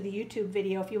link there to the YouTube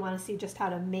video if you want to see just how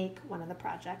to make one of the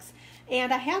projects.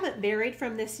 And I haven't buried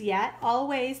from this yet.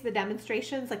 Always the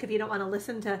demonstrations, like if you don't want to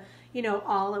listen to, you know,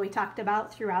 all that we talked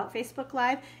about throughout Facebook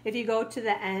Live, if you go to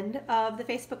the end of the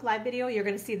Facebook Live video, you're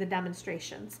going to see the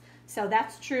demonstrations. So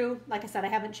that's true. Like I said, I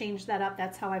haven't changed that up.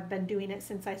 That's how I've been doing it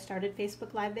since I started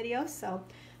Facebook Live videos. So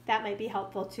that might be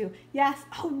helpful too. Yes.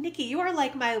 Oh, Nikki, you are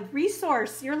like my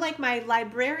resource. You're like my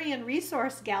librarian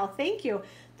resource gal. Thank you.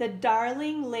 The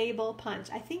Darling Label Punch.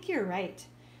 I think you're right.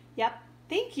 Yep.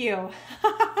 Thank you.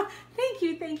 Thank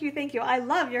you, thank you, thank you. I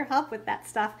love your help with that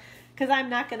stuff because I'm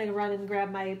not going to run and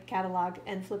grab my catalog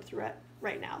and flip through it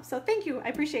right now. So thank you. I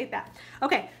appreciate that.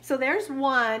 Okay, so there's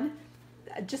one.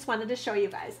 I just wanted to show you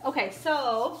guys. Okay,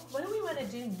 so what do we want to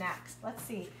do next? Let's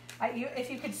see. If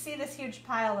you could see this huge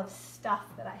pile of stuff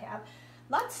that I have.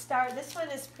 Let's start. This one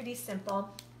is pretty simple.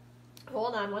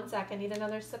 Hold on one sec. I need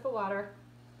another sip of water.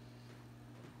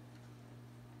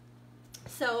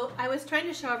 So I was trying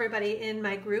to show everybody in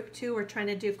my group too. We're trying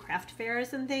to do craft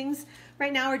fairs and things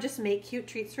right now, or just make cute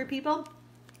treats for people.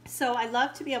 So I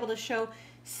love to be able to show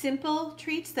simple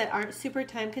treats that aren't super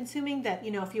time consuming, that,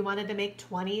 you know, if you wanted to make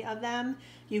 20 of them,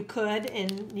 you could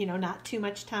in, you know, not too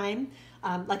much time.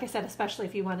 Like I said, especially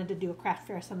if you wanted to do a craft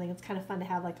fair or something, it's kind of fun to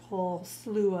have like a whole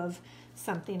slew of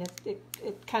something.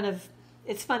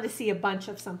 It's fun to see a bunch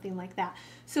of something like that.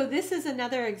 So this is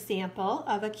another example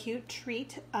of a cute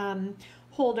treat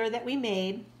holder that we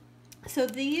made. So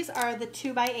these are the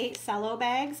 2x8 cello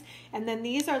bags, and then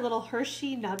these are little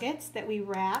Hershey nuggets that we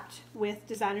wrapped with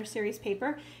designer series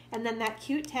paper, and then that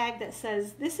cute tag that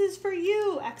says, "This is for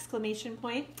you!" exclamation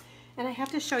point. And I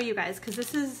have to show you guys because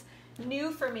this is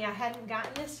new for me. I hadn't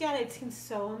gotten this yet. I'd seen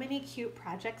so many cute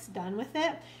projects done with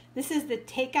it. This is the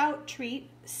takeout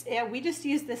treat. We just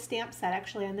used the stamp set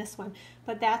actually on this one,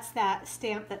 but that's that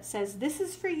stamp that says, "This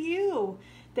is for you."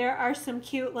 There are some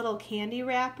cute little candy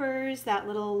wrappers, that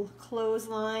little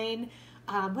clothesline,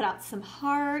 put out some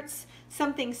hearts,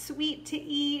 something sweet to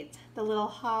eat, the little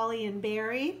holly and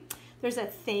berry. There's a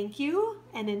thank you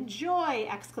and enjoy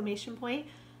exclamation point.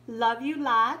 Love you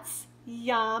lots.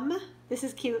 Yum. This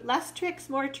is cute. Less tricks,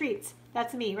 more treats.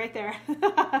 That's me right there.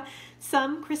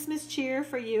 Some Christmas cheer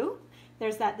for you.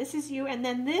 There's that. This is you. And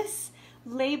then this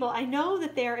label, I know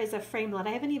that there is a framelit.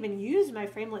 I haven't even used my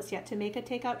framelits yet to make a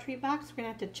takeout treat box. We're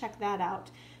going to have to check that out.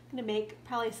 I'm going to make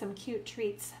probably some cute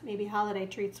treats, maybe holiday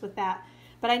treats with that.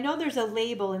 But I know there's a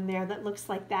label in there that looks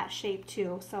like that shape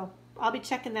too. So I'll be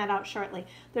checking that out shortly.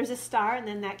 There's a star and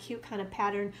then that cute kind of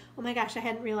pattern. Oh my gosh, I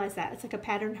hadn't realized that. It's like a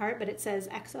patterned heart, but it says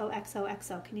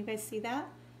XOXOXO. Can you guys see that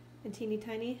in teeny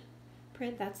tiny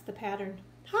print? That's the pattern.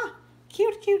 Huh,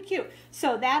 cute, cute, cute.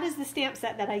 So that is the stamp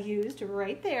set that I used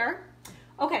right there.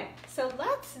 Okay, so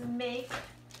let's make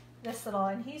this little,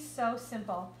 and he's so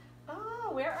simple. Oh,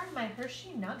 where are my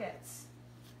Hershey nuggets?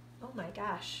 Oh my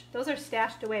gosh, those are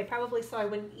stashed away, probably so I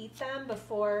wouldn't eat them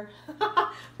before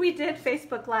we did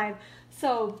Facebook Live.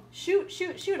 So shoot,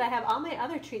 I have all my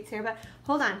other treats here, but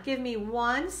hold on, give me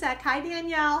one sec. Hi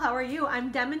Danielle, how are you?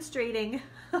 I'm demonstrating.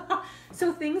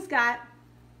 So things got,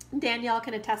 Danielle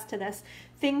can attest to this,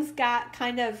 things got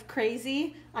kind of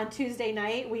crazy on Tuesday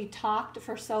night. We talked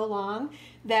for so long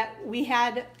that we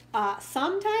had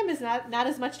some time, is not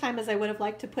as much time as I would have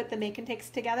liked to put the make and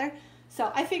takes together. So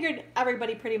I figured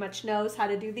everybody pretty much knows how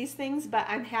to do these things, but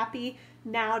I'm happy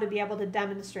now to be able to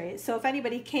demonstrate. So if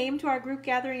anybody came to our group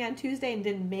gathering on Tuesday and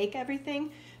didn't make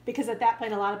everything, because at that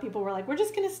point a lot of people were like, we're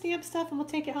just going to stamp stuff and we'll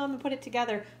take it home and put it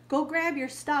together. Go grab your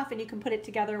stuff and you can put it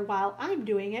together while I'm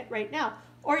doing it right now.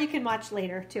 Or you can watch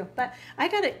later too. But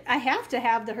I have to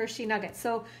have the Hershey nuggets.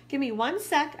 So give me one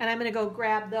sec and I'm going to go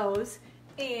grab those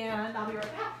and I'll be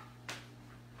right back.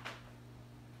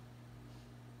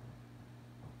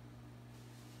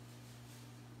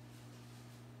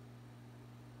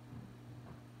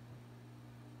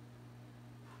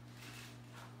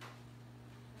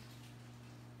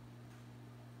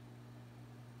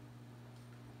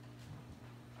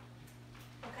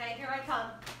 Okay, here I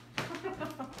come.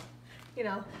 You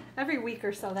know, every week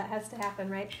or so that has to happen,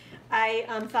 right? I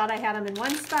thought I had them in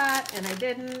one spot and I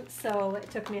didn't, so it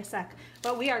took me a sec.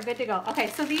 But we are good to go. Okay,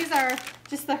 so these are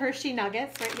just the Hershey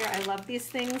nuggets right here. I love these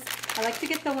things. I like to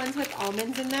get the ones with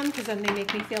almonds in them because then they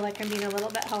make me feel like I'm being a little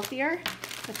bit healthier.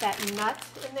 With that nut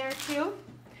in there too,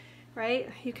 right?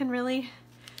 You can really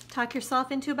talk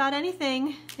yourself into about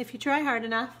anything if you try hard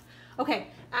enough. Okay,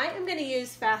 I am going to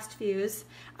use Fast Fuse.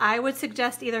 I would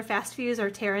suggest either Fast Fuse or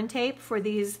Tear and Tape for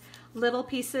these little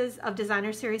pieces of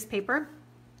designer series paper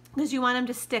because you want them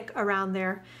to stick around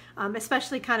there,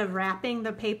 especially kind of wrapping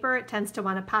the paper. It tends to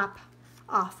want to pop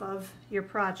off of your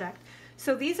project.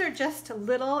 So these are just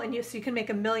little, and so you can make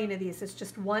a million of these. It's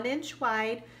just 1 inch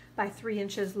wide by 3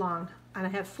 inches long, and I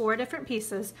have 4 different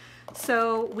pieces.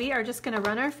 So we are just going to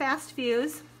run our Fast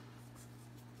Fuse.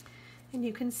 And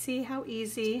you can see how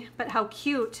easy, but how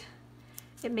cute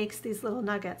it makes these little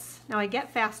nuggets. Now I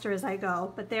get faster as I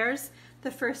go, but there's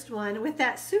the first one with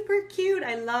that super cute,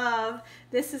 I love,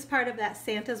 this is part of that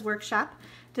Santa's Workshop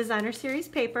designer series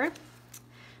paper.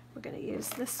 We're gonna use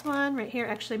this one right here.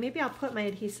 Actually, maybe I'll put my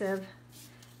adhesive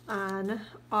on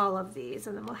all of these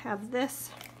and then we'll have this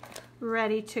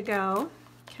ready to go,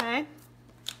 okay?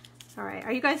 All right,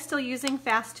 are you guys still using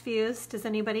Fast Fuse? Does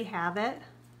anybody have it?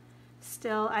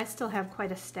 I still have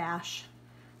quite a stash,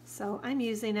 so I'm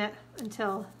using it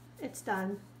until it's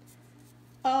done.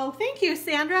 Oh, thank you,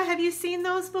 Sandra. Have you seen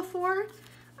those before?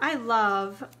 I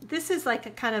love, this is like a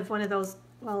kind of one of those,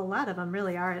 well, a lot of them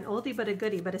really are an oldie but a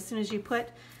goodie, but as soon as you put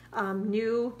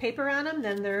new paper on them,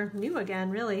 then they're new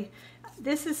again, really.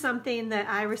 This is something that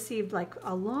I received like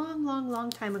a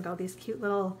long time ago, these cute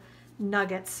little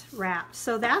nuggets wrapped.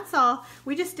 So that's all.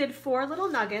 We just did 4 little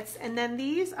nuggets, and then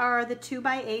these are the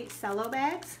 2x8 cello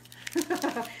bags.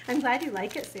 I'm glad you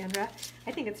like it, Sandra.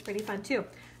 I think it's pretty fun too.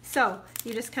 So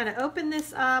you just kind of open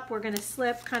this up. We're going to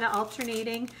slip kind of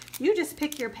alternating. You just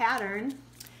pick your pattern.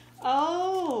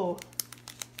 Oh,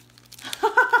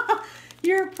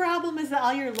 your problem is that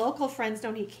all your local friends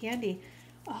don't eat candy.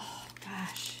 Oh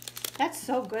gosh, that's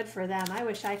so good for them. I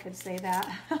wish I could say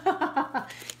that.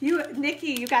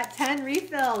 Nikki, you got 10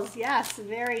 refills. Yes,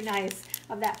 very nice,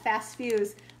 of that fast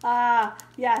fuse.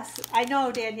 Yes, I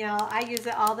know, Danielle. I use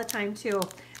it all the time too.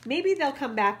 Maybe they'll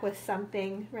come back with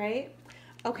something, right?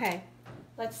 Okay,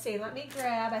 let's see. Let me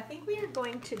grab, I think we are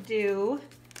going to do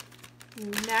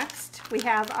next. We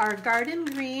have our garden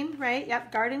green, right?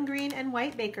 Yep, garden green and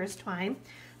white baker's twine.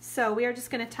 So we are just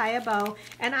going to tie a bow.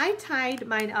 And I tied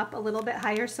mine up a little bit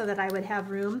higher so that I would have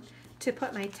room to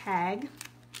put my tag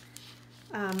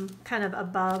kind of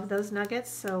above those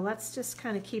nuggets. So let's just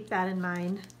kind of keep that in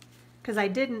mind, because I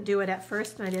didn't do it at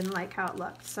first and I didn't like how it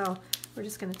looked. So we're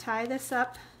just going to tie this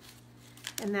up,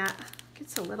 and that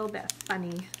gets a little bit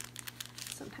funny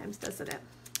sometimes, doesn't it?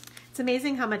 It's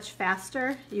amazing how much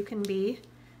faster you can be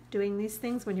doing these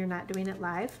things when you're not doing it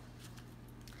live.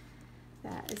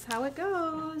 That is how it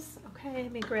goes. Okay,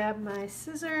 let me grab my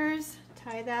scissors,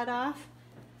 tie that off.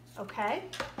 Okay,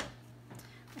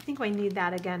 I think we need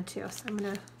that again too, so I'm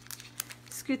gonna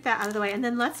scoot that out of the way, and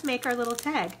then let's make our little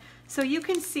tag. So you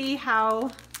can see how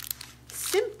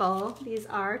simple these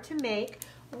are to make.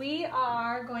 We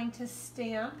are going to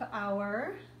stamp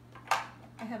our,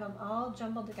 I have them all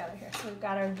jumbled together here. So we've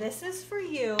got our "This is for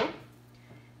you,"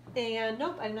 and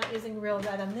nope, I'm not using real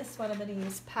red on this one. I'm going to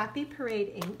use Poppy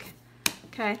Parade ink.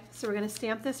 Okay, so we're going to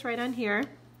stamp this right on here.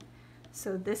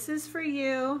 So "This is for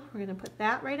you." We're going to put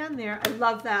that right on there. I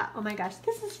love that. Oh my gosh,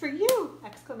 "This is for you!"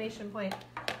 Exclamation point.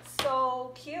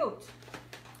 So cute.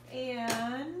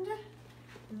 And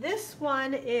this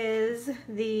one is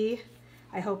the,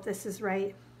 I hope this is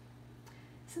right.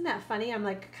 Isn't that funny? I'm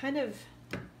like kind of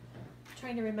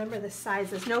trying to remember the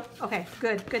sizes. Nope. Okay,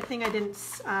 good. Good thing I didn't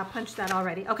punch that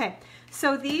already. Okay,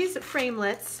 so these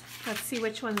framelits, let's see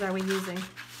which ones are we using.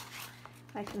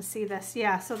 I can see this.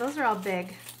 Yeah, so those are all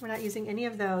big. We're not using any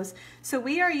of those. So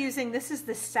we are using, this is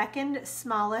the second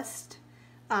smallest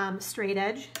straight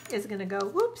edge is going to go,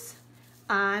 whoops,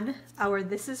 on our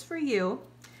 "This is for you."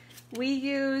 We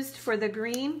used, for the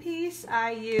green piece,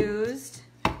 I used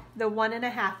the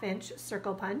 1.5 inch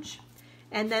circle punch.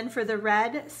 And then for the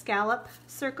red scallop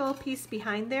circle piece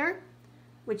behind there,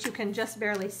 which you can just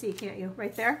barely see, can't you?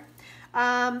 Right there.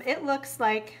 It looks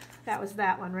like that was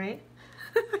that one, right?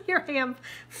 Here I am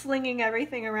flinging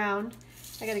everything around.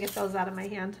 I gotta get those out of my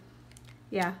hand.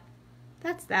 Yeah,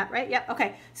 that's that, right? Yep,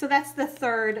 okay. So that's the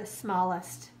third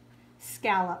smallest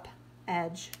scallop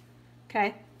edge,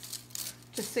 okay?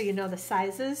 Just so you know the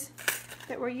sizes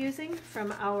that we're using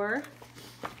from our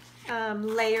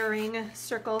layering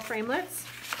circle framelits.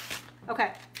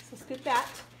 Okay, so scoot that.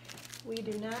 We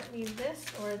do not need this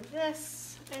or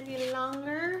this any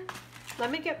longer.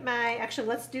 Let me get my, actually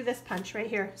let's do this punch right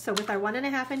here. So with our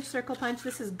 1.5 inch circle punch,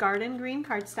 this is garden green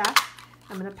cardstock.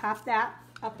 I'm gonna pop that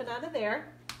up and out of there,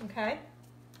 okay?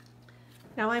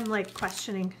 Now I'm like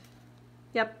questioning.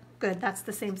 Yep, good, that's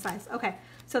the same size. Okay,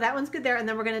 so that one's good there, and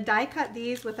then we're gonna die cut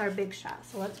these with our Big Shot.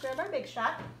 So let's grab our Big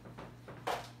Shot.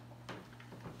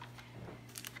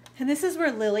 And this is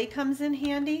where Lily comes in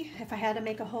handy. If I had to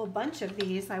make a whole bunch of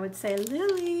these, I would say,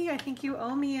 "Lily, I think you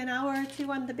owe me an hour or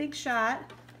two on the Big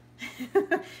Shot."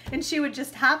 And she would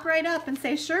just hop right up and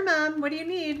say, "Sure, Mom, what do you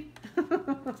need?"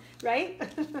 Right?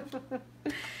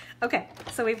 Okay,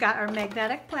 so we've got our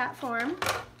magnetic platform.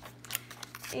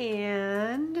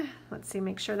 And let's see,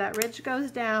 make sure that ridge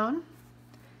goes down.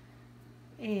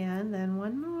 And then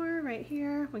one more right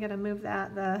here. We gotta move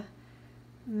that, the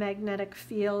magnetic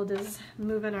field is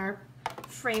moving our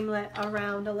framelit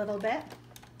around a little bit.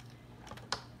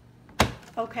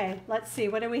 Okay, let's see,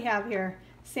 what do we have here?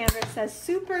 Sandra says,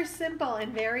 "Super simple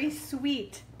and very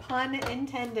sweet," pun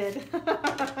intended.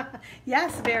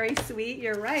 Yes, very sweet,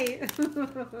 you're right.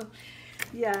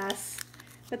 Yes,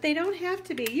 but they don't have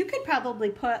to be. You could probably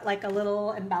put like a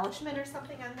little embellishment or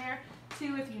something on there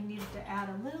too if you needed to add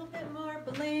a little bit more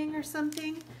bling or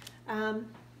something.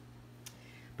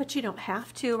 But you don't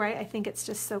have to, right? I think it's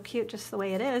just so cute just the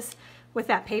way it is with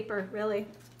that paper, really.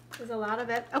 There's a lot of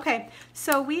it. Okay,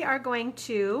 so we are going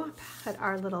to put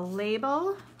our little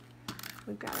label.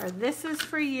 We've got our "This is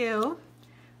for you."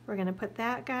 We're gonna put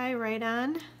that guy right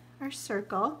on our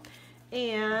circle.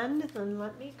 And then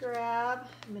let me grab,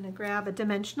 I'm gonna grab a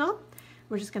dimensional.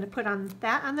 We're just gonna put on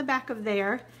that on the back of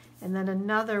there, and then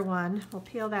another one, we'll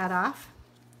peel that off.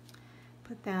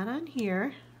 Put that on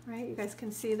here, right? You guys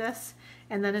can see this.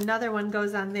 And then another one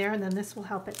goes on there, and then this will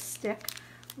help it stick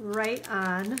right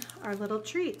on our little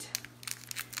treat.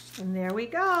 And there we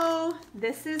go.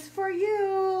 This is for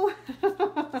you.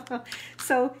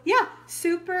 So yeah,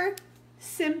 super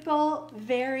simple,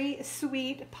 very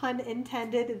sweet, pun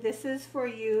intended, this is for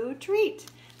you treat.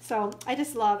 So I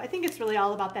just love, I think it's really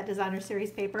all about that designer series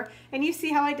paper. And you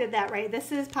see how I did that, right?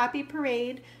 This is Poppy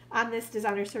Parade on this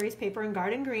designer series paper in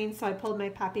Garden Green. So I pulled my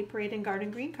Poppy Parade in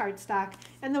Garden Green cardstock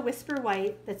and the Whisper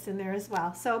White that's in there as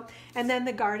well. So, and then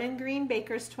the Garden Green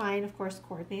Baker's Twine, of course,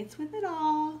 coordinates with it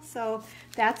all. So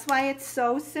that's why it's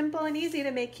so simple and easy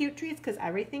to make cute treats, because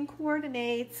everything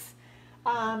coordinates.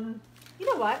 You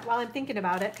know what, while I'm thinking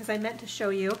about it, because I meant to show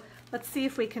you, let's see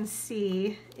if we can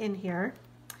see in here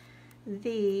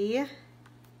the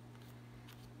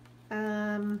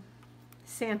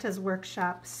Santa's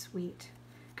Workshop Suite.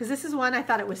 Because this is one I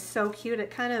thought it was so cute. It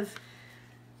kind of,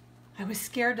 I was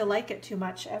scared to like it too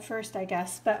much at first, I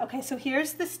guess. But okay, so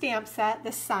here's the stamp set,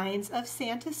 the Signs of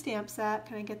Santa stamp set.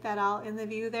 Can I get that all in the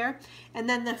view there? And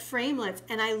then the framelits.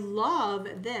 And I love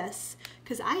this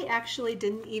because I actually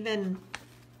didn't even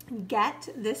get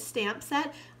this stamp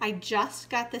set. I just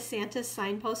got the Santa's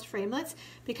signpost framelits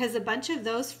because a bunch of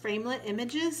those framelit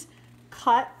images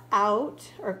cut out,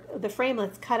 or the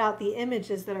framelits cut out the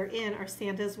images that are in our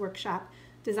Santa's Workshop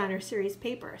designer series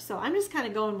paper. So I'm just kind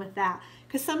of going with that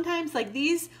because sometimes like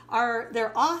these are,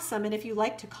 they're awesome, and if you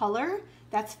like to color,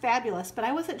 that's fabulous, but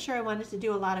I wasn't sure I wanted to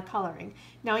do a lot of coloring.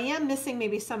 Now I am missing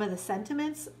maybe some of the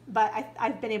sentiments, but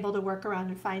I've been able to work around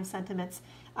and find sentiments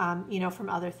you know, from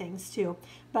other things too.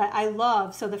 But I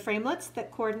love, so the framelits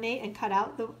that coordinate and cut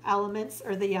out the elements,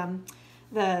 or the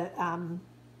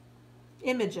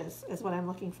images is what I'm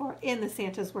looking for in the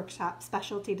Santa's Workshop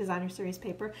Specialty Designer Series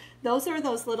paper. Those are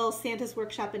those little Santa's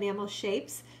Workshop enamel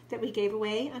shapes that we gave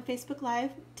away on Facebook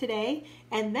Live today.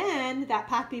 And then that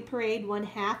Poppy Parade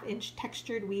 1/2 inch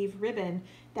textured weave ribbon,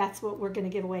 that's what we're going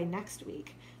to give away next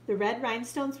week. The red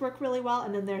rhinestones work really well,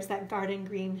 and then there's that Garden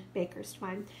Green Baker's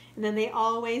Twine. And then they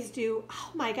always do,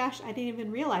 oh my gosh, I didn't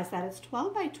even realize that. It's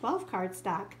 12 by 12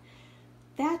 cardstock.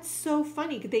 That's so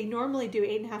funny. They normally do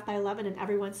 8.5 by 11, and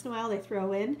every once in a while they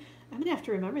throw in. I'm going to have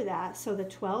to remember that. So the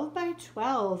 12 by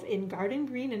 12 in Garden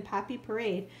Green and Poppy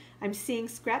Parade. I'm seeing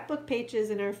scrapbook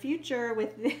pages in our future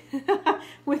with,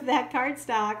 with that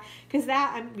cardstock, because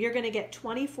that you're going to get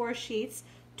 24 sheets,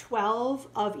 12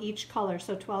 of each color.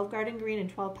 So 12 Garden Green and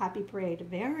 12 Poppy Parade.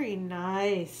 Very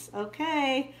nice.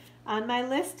 Okay, on my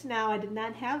list now. I did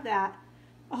not have that.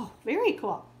 Oh, very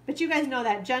cool. But you guys know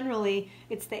that generally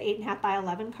it's the 8.5 by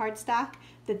 11 cardstock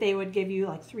that they would give you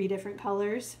like 3 different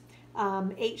colors,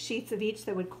 8 sheets of each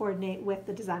that would coordinate with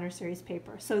the designer series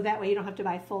paper. So that way you don't have to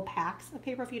buy full packs of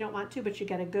paper if you don't want to, but you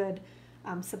get a good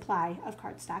supply of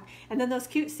cardstock. And then those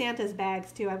cute Santa's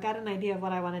bags too. I've got an idea of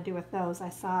what I want to do with those. I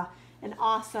saw an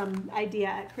awesome idea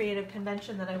at Creative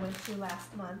Convention that I went to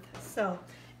last month. So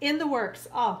in the works.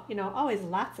 Oh, you know, always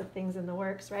lots of things in the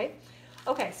works, right?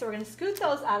 Okay, so we're going to scoot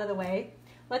those out of the way.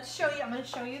 Let's show you, I'm going to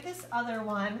show you this other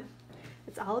one.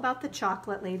 It's all about the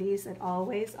chocolate, ladies. It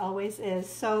always, always is.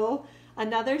 So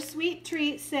another sweet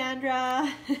treat,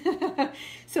 Sandra.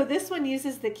 So this one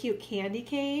uses the cute candy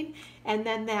cane and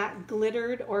then that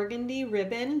glittered organdy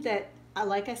ribbon that,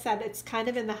 like I said, it's kind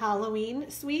of in the Halloween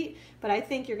suite, but I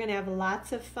think you're going to have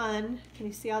lots of fun. Can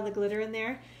you see all the glitter in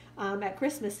there? At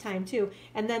Christmas time too.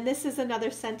 And then this is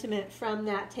another sentiment from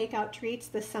that Takeout Treats,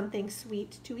 the Something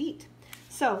Sweet to Eat.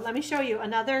 So let me show you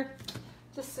another,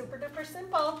 just super duper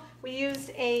simple. We used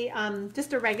a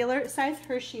just a regular size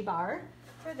Hershey bar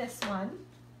for this one,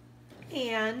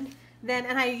 and then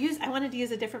I wanted to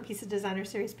use a different piece of designer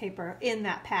series paper in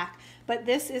that pack, but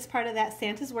this is part of that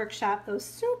Santa's Workshop. Those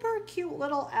super cute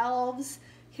little elves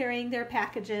carrying their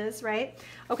packages, right?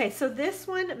 Okay, so this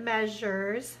one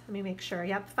measures. Let me make sure.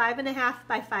 Yep, 5.5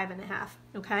 by 5.5.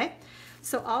 Okay,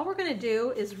 so all we're going to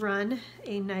do is run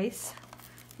a nice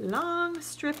long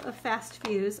strip of fast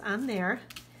fuse on there,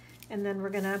 and then we're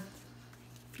gonna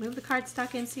move the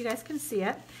cardstock in so you guys can see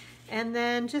it, and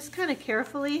then just kind of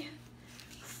carefully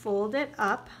fold it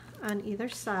up on either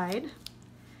side.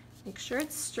 Make sure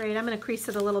it's straight. I'm gonna crease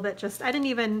it a little bit. I didn't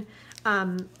even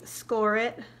score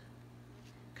it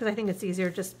because I think it's easier,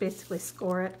 just basically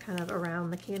score it kind of around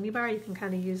the candy bar. You can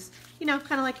kind of use, you know,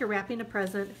 kind of like you're wrapping a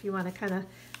present if you want to kind of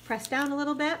press down a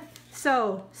little bit.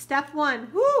 So step one,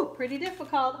 whoo, pretty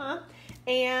difficult, huh?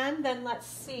 And then let's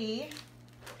see,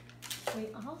 we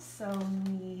also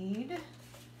need,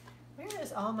 where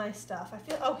is all my stuff? I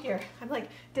feel, oh here, I'm like,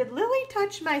 did Lily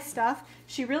touch my stuff?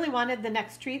 She really wanted the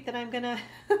next treat that I'm gonna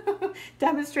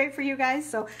demonstrate for you guys.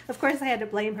 So of course I had to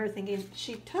blame her, thinking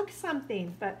she took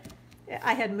something, but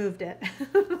I had moved it.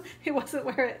 It wasn't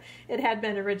where it had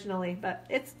been originally, but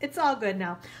it's all good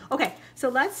now. Okay, so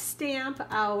let's stamp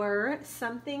our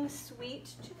something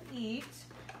sweet to eat.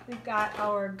 We've got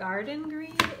our garden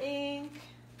green ink.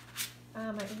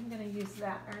 I'm gonna use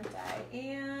that, aren't I?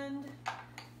 And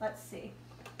let's see.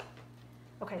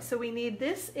 Okay, so we need,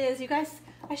 this is, you guys,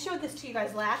 I showed this to you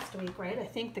guys last week, right? I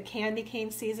think the candy cane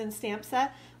season stamp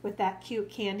set with that cute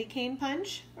candy cane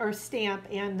punch, or stamp,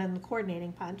 and then the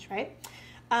coordinating punch, right?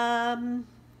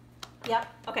 Yep,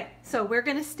 okay, so we're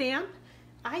gonna stamp.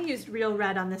 I used real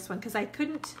red on this one because I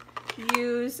couldn't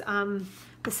use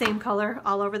the same color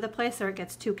all over the place or it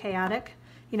gets too chaotic,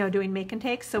 you know, doing make and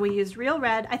takes. So we used real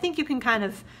red. I think you can kind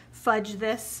of fudge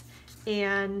this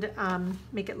and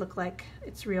make it look like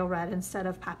it's real red instead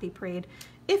of Poppy Parade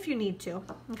if you need to,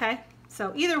 okay?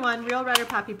 So either one, real red or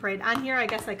Poppy Parade. On here, I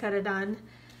guess I could have done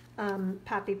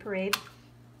Poppy Parade,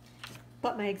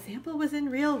 but my example was in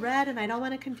real red and I don't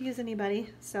want to confuse anybody.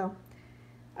 So,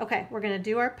 okay, we're gonna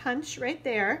do our punch right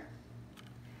there.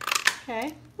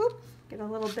 Okay, whoop, get a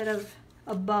little bit of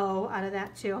a bow out of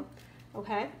that too.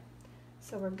 Okay,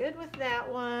 so we're good with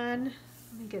that one.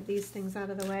 Let me get these things out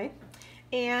of the way.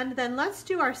 And then let's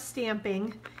do our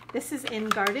stamping. This is in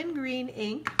garden green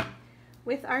ink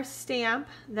with our stamp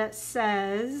that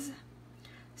says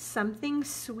something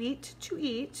sweet to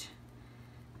eat,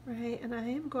 right? And I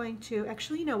am going to,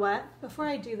 actually, you know what? Before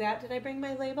I do that, did I bring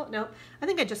my label? Nope, I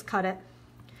think I just cut it.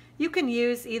 You can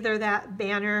use either that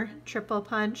banner triple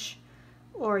punch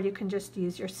or you can just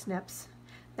use your snips.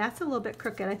 That's a little bit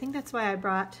crooked. I think that's why I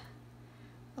brought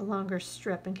a longer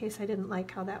strip in case I didn't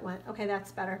like how that went. Okay,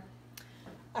 that's better.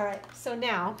 All right, so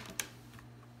now,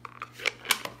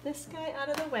 this guy out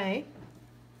of the way,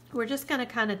 we're just gonna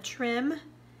kind of trim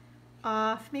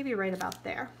off, maybe right about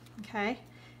there, okay?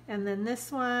 And then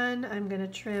this one, I'm gonna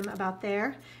trim about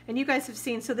there. And you guys have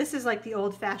seen, so this is like the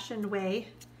old-fashioned way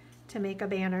to make a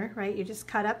banner, right? You just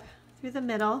cut up through the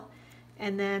middle,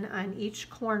 and then on each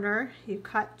corner, you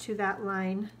cut to that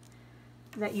line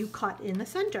that you cut in the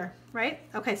center, right?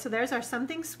 Okay, so there's our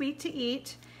something sweet to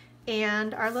eat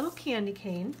and our little candy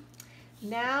cane.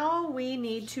 Now we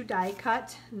need to die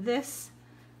cut this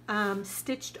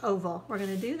stitched oval. We're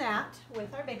gonna do that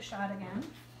with our Big Shot again.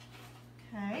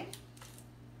 Okay,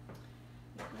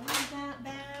 move that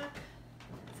back.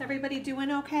 Is everybody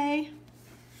doing okay?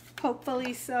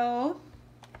 Hopefully so.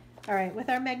 All right, with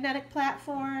our magnetic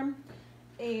platform,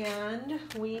 and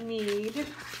we need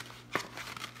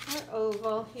our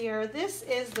oval here. This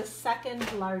is the second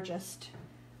largest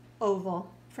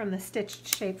oval from the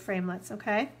stitched shape framelits,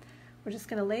 okay? We're just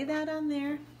gonna lay that on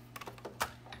there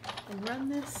and run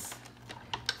this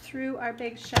through our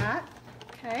Big Shot,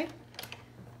 okay?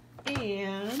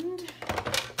 And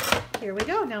here we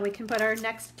go. Now we can put our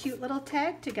next cute little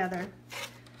tag together.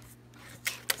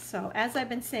 So as I've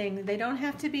been saying, they don't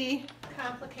have to be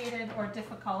complicated or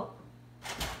difficult.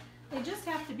 They just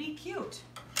have to be cute,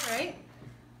 right?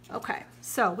 Okay,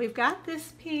 so we've got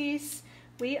this piece.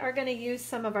 We are going to use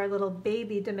some of our little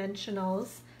baby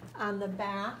dimensionals on the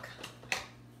back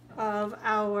of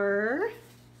our,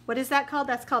 what is that called?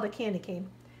 That's called a candy cane.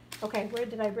 Okay, where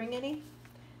did I bring any?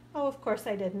 Oh, of course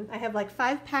I didn't. I have like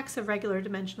 5 packs of regular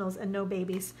dimensionals and no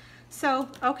babies. So,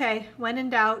 okay, when in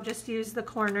doubt, just use the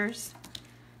corners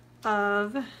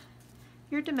of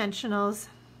your dimensionals.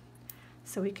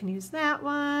 So we can use that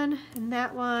one, and then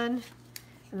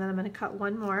I'm going to cut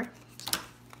one more.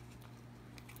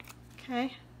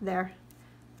 Okay, there.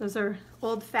 Those are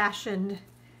old-fashioned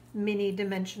mini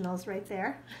dimensionals right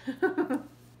there.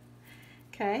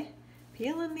 Okay,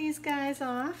 peeling these guys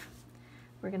off.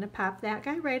 We're going to pop that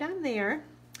guy right on there.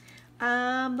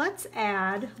 Let's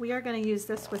add, we are going to use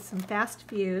this with some fast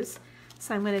fuse.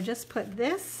 So I'm going to just put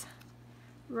this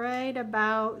right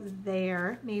about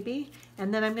there, maybe.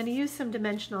 And then I'm going to use some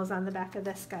dimensionals on the back of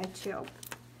this guy too.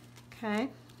 Okay.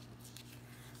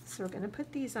 So we're going to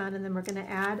put these on, and then we're going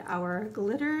to add our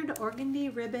glittered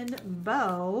organdy ribbon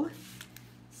bow.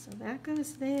 So that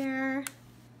goes there.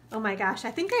 Oh my gosh,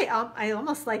 I think I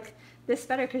almost like this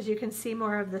better because you can see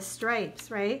more of the stripes,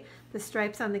 right? The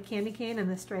stripes on the candy cane and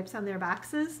the stripes on their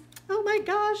boxes. Oh my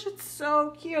gosh, it's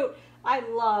so cute. I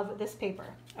love this paper.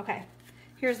 Okay,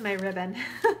 here's my ribbon.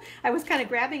 I was kind of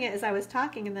grabbing it as I was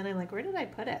talking, and then I'm like, where did I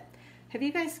put it? Have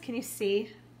you guys, can you see?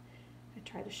 I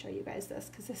try to show you guys this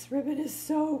because this ribbon is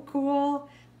so cool.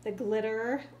 The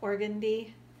glitter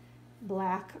organdy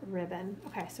black ribbon.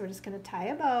 Okay, so we're just going to tie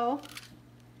a bow.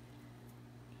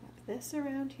 Wrap this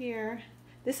around here.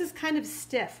 This is kind of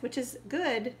stiff, which is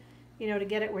good, you know, to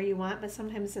get it where you want, but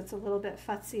sometimes it's a little bit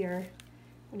futzier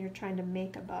when you're trying to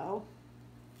make a bow.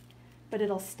 But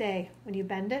it'll stay when you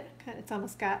bend it. It's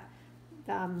almost got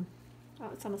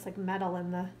it's almost like metal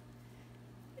in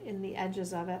the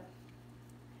edges of it,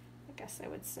 I guess I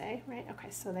would say, right? Okay,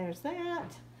 so there's that.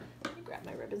 Let me grab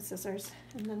my ribbon scissors,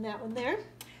 and then that one there.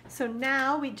 So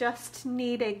now we just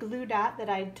need a glue dot that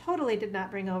I totally did not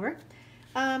bring over.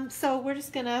 So we're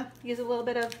just gonna use a little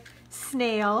bit of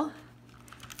snail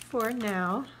for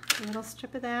now, a little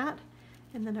strip of that,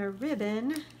 and then our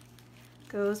ribbon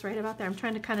goes right about there. I'm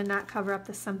trying to kind of not cover up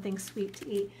the something sweet to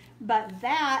eat, but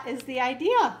that is the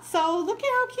idea. So look at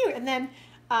how cute. And then,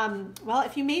 well,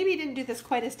 if you maybe didn't do this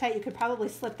quite as tight, you could probably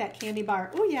slip that candy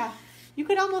bar. Oh yeah, you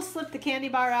could almost slip the candy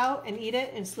bar out and eat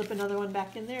it and slip another one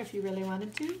back in there if you really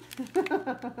wanted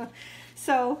to.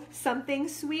 So something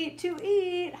sweet to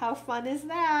eat. How fun is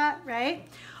that, right?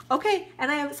 Okay, and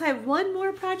I have one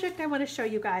more project I want to show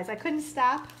you guys. I couldn't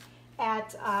stop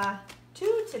at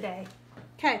 2 today.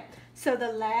 Okay, so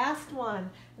the last one.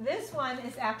 This one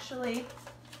is actually,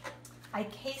 I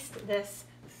cased this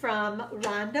from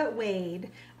Rhonda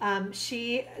Wade.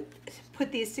 She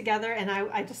put these together, and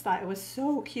I just thought it was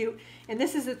so cute. And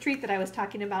this is the treat that I was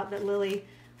talking about that Lily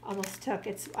almost took.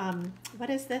 It's, what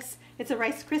is this? It's a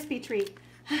Rice Krispie treat.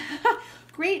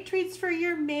 Great treats for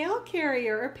your mail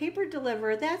carrier or paper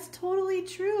deliverer. That's totally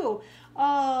true.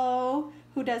 Oh,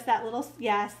 who does that little,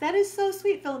 yes, that is so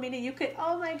sweet, Philomena. You could,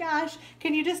 oh my gosh,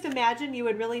 can you just imagine? You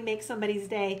would really make somebody's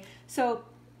day. So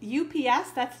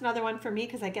UPS, that's another one for me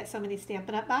because I get so many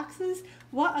Stampin' Up! Boxes.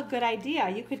 What a good idea.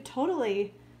 You could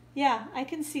totally, yeah, I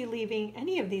can see leaving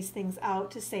any of these things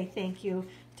out to say thank you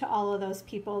to all of those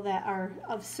people that are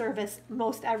of service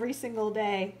most every single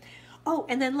day. Oh,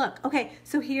 and then look, okay,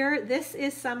 so here, this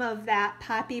is some of that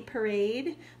Poppy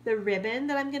Parade, the ribbon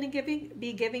that I'm going to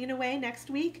be giving away next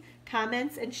week.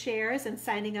 Comments and shares and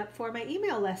signing up for my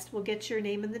email list will get your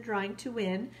name in the drawing to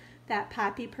win that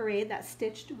Poppy Parade, that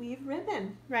stitched weave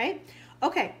ribbon, right?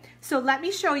 Okay, so let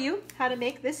me show you how to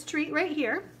make this treat right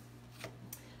here.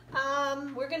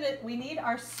 We need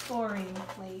our scoring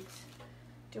plate.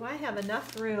 Do I have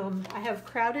enough room? I have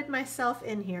crowded myself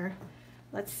in here.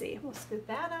 Let's see, we'll scoot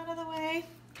that out of the way.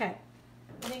 Okay,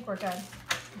 I think we're good.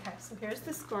 Okay, so here's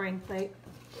the scoring plate.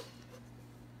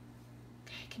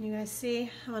 Okay, can you guys see?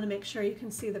 I want to make sure you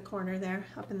can see the corner there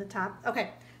up in the top. Okay,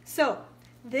 so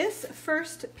this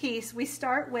first piece we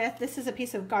start with, this is a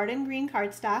piece of garden green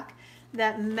cardstock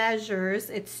that measures,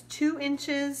 it's 2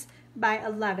 inches by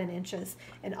 11 inches.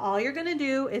 And all you're going to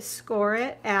do is score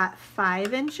it at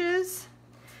 5 inches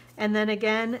and then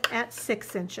again at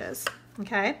 6 inches.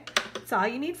 Okay, that's all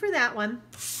you need for that one.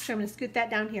 So I'm going to scoot that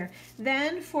down here.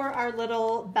 Then for our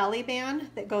little belly band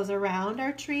that goes around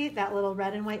our treat, that little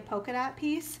red and white polka dot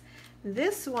piece,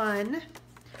 this one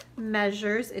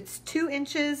measures, it's 2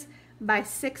 inches by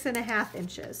 6.5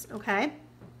 inches, okay?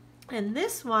 And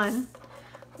this one,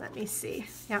 let me see,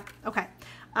 yeah, okay.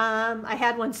 I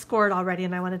had one scored already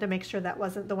and I wanted to make sure that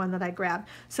wasn't the one that I grabbed.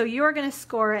 So you're going to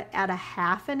score it at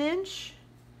 1/2 inch.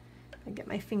 I get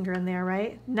my finger in there,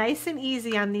 right? Nice and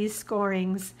easy on these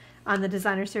scorings on the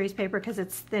Designer Series paper because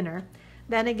it's thinner.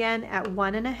 Then again at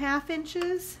 1.5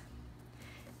 inches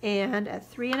and at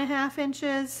 3.5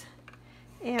 inches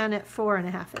and at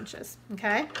 4.5 inches,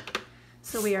 okay?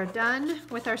 So we are done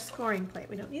with our scoring plate.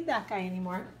 We don't need that guy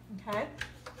anymore, okay?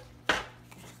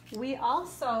 We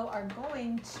also are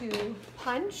going to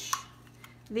punch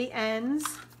the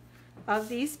ends of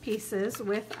these pieces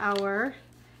with our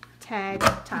tag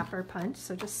topper punch.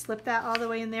 So just slip that all the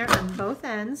way in there on both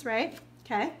ends, right?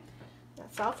 Okay,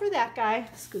 that's all for that guy.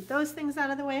 Scoot those things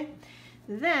out of the way.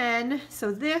 Then,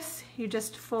 so this you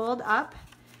just fold up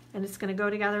and it's going to go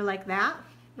together like that,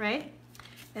 right?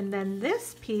 And then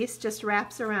this piece just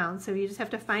wraps around. So you just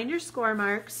have to find your score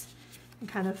marks and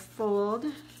kind of fold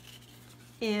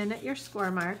in your score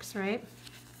marks, right?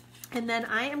 And then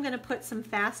I am going to put some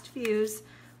fast fuse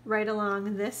right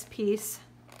along this piece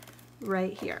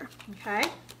right here, okay?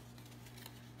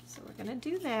 So we're going to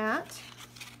do that.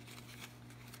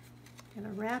 I'm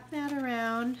going to wrap that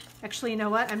around. Actually, you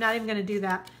know what? I'm not even going to do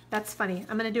that. That's funny.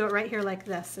 I'm going to do it right here like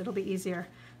this. It'll be easier.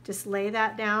 Just lay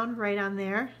that down right on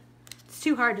there. It's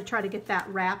too hard to try to get that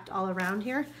wrapped all around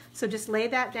here. So just lay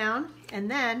that down and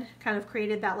then kind of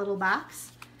created that little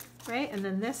box, right? And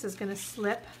then this is going to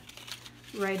slip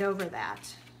right over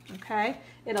that, okay?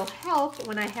 It'll help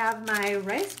when I have my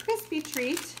Rice Krispie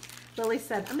treat Lily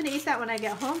said, I'm gonna eat that when I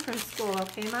get home from school,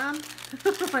 okay, Mom?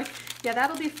 I'm like, yeah,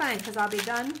 that'll be fine because I'll be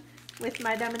done with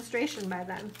my demonstration by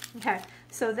then. Okay,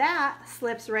 so that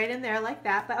slips right in there like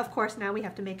that, but of course now we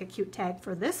have to make a cute tag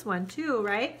for this one too,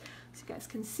 right? So you guys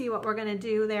can see what we're gonna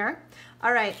do there.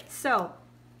 All right, so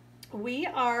we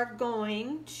are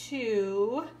going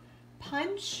to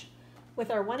punch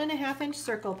with our 1.5 inch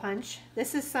circle punch.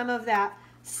 This is some of that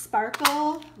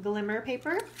sparkle glimmer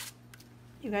paper.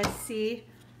 You guys see,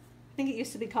 I think it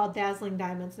used to be called Dazzling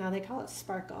Diamonds. Now they call it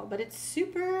Sparkle, but it's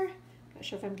super, not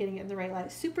sure if I'm getting it in the right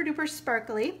light, super duper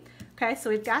sparkly. Okay, so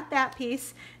we've got that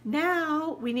piece.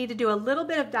 Now we need to do a little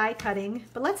bit of die cutting,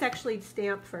 but let's actually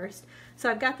stamp first. So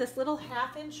I've got this little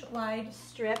 1/2 inch wide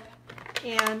strip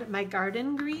and my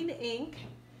garden green ink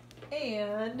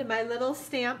and my little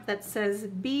stamp that says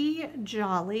Be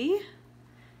Jolly.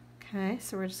 Okay,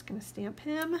 so we're just gonna stamp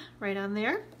him right on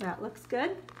there. That looks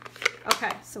good.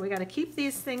 Okay, so we gotta keep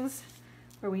these things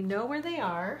where we know where they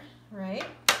are, right?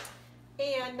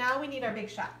 And now we need our big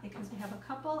shot because we have a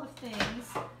couple of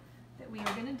things that we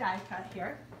are gonna die cut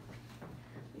here.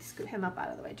 We scoot him up out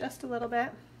of the way just a little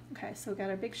bit. Okay, so we got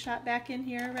our big shot back in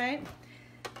here, right?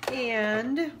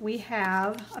 And we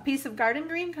have a piece of garden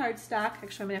green cardstock.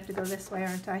 Actually, I'm gonna have to go this way,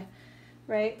 aren't I?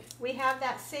 Right? We have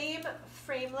that same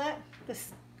framelit, the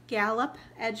scallop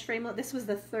edge framelit. This was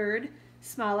the 3rd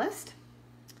smallest.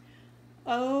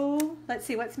 Oh, let's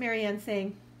see, what's Marianne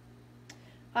saying?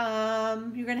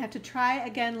 You're gonna have to try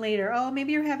again later. Oh,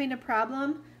 maybe you're having a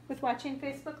problem with watching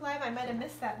Facebook Live. I might have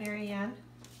missed that, Marianne.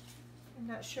 I'm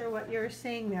not sure what you're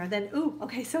saying there. Then, ooh,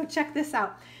 okay, so check this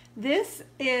out. This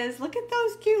is, look at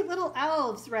those cute little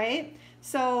elves, right?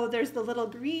 So there's the little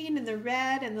green and the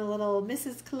red and the little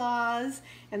Mrs. Claus,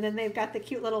 and then they've got the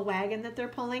cute little wagon that they're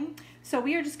pulling. So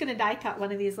we are just gonna die cut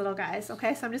one of these little guys,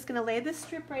 okay? So I'm just gonna lay this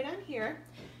strip right on here.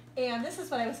 And this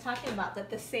is what I was talking about, that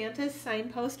the Santa's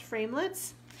signpost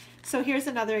framelits. So here's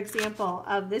another example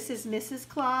of, this is Mrs.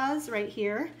 Claus right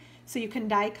here. So you can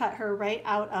die cut her right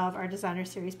out of our designer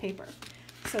series paper.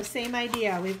 So same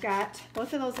idea, we've got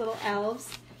both of those little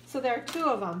elves. So there are 2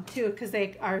 of them too, because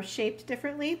they are shaped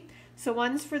differently. So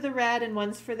one's for the red and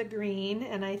one's for the green,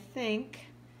 and I think,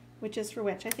 which is for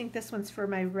which? I think this one's for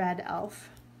my red elf.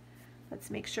 Let's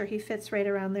make sure he fits right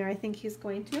around there. I think he's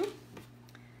going to.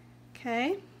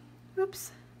 Okay,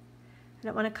 oops. I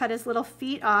don't want to cut his little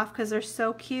feet off because they're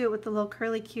so cute with the little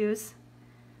curly cues.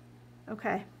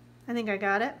 Okay, I think I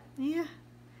got it. Yeah,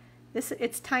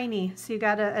 it's tiny, so you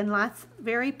gotta, and lots,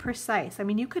 very precise. I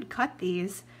mean, you could cut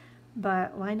these,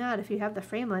 but why not? If you have the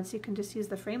framelits, you can just use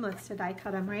the framelits to die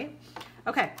cut them, right?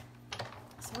 Okay,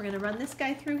 so we're gonna run this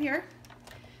guy through here.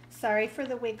 Sorry for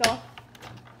the wiggle.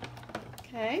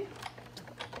 Okay,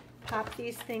 pop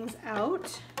these things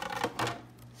out.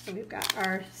 So we've got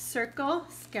our circle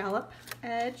scallop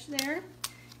edge there,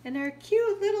 and our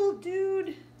cute little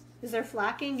dude. Is there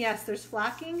flocking? Yes, there's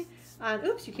flocking on,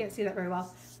 oops, you can't see that very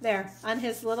well. There, on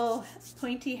his little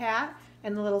pointy hat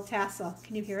and the little tassel.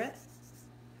 Can you hear it?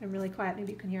 I'm really quiet,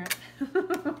 maybe you can hear it.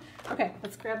 Okay,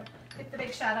 let's get the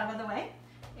big shot out of the way,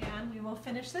 and we will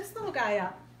finish this little guy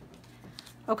up.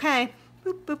 Okay,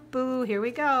 boop, boop, boo, here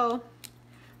we go.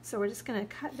 So we're just gonna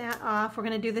cut that off. We're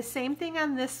gonna do the same thing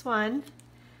on this one,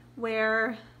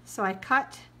 where, so I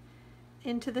cut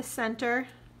into the center,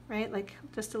 right, like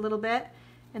just a little bit,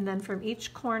 and then from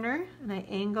each corner, and I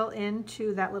angle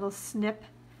into that little snip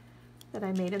that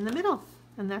I made in the middle.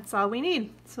 And that's all we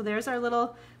need. So there's our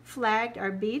little flagged,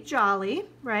 our Be Jolly,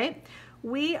 right?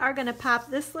 We are gonna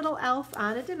pop this little elf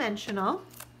on a dimensional.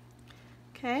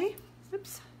 Okay,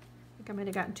 oops, I think I might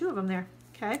have gotten 2 of them there.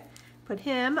 Okay, put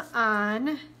him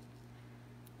on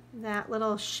that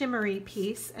little shimmery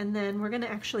piece, and then we're gonna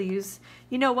actually use,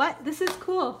 you know what, this is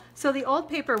cool. So the old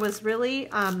paper was really,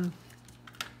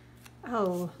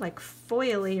 like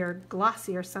foily or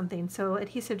glossy or something, so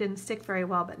adhesive didn't stick very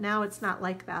well, but now it's not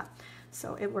like that.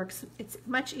 So it works, it's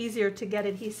much easier to get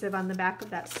adhesive on the back of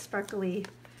that sparkly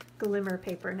glimmer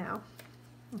paper now.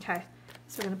 Okay,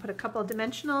 so we're gonna put a couple of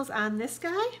dimensionals on this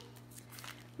guy.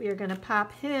 We are gonna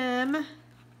pop him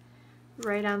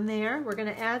right on there. We're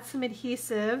gonna add some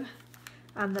adhesive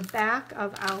on the back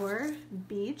of our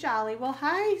Be Jolly. Well,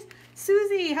 hi,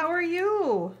 Susie, how are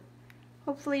you?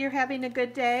 Hopefully you're having a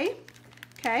good day.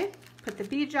 Okay, put the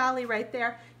Be Jolly right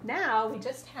there. Now we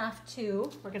just have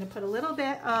to, we're gonna put a little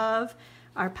bit of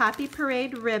our Poppy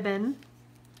Parade ribbon.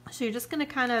 So you're just gonna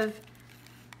kind of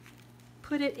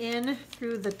put it in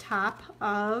through the top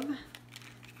of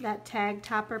that tag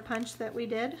topper punch that we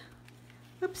did.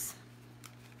 Oops.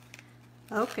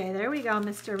 Okay, there we go,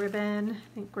 Mr. Ribbon.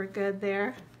 I think we're good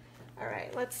there. All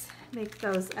right, let's make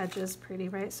those edges pretty,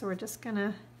 right? So we're just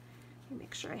gonna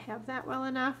Make sure I have that well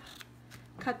enough.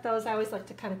 Cut those, I always like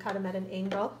to kind of cut them at an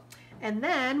angle. And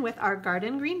then with our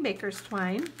garden green baker's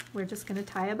twine, we're just gonna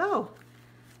tie a bow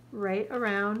right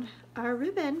around our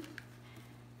ribbon.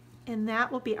 And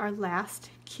that will be our last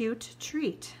cute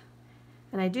treat.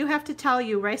 And I do have to tell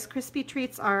you, Rice Krispie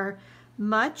treats are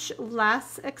much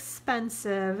less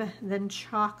expensive than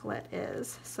chocolate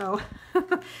is. So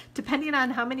depending on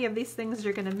how many of these things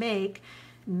you're gonna make,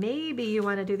 maybe you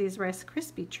wanna do these Rice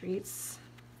Krispie treats.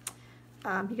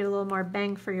 You get a little more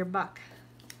bang for your buck,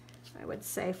 I would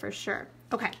say for sure.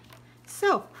 Okay,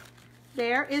 so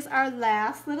there is our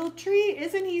last little treat.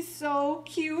 Isn't he so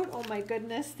cute? Oh my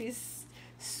goodness, these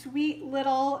sweet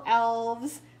little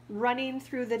elves running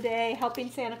through the day,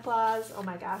 helping Santa Claus. Oh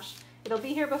my gosh, it'll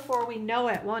be here before we know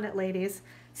it, won't it, ladies?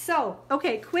 So,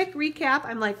 okay, quick recap.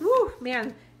 I'm like, whoo,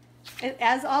 man.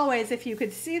 As always, if you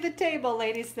could see the table,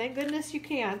 ladies, thank goodness you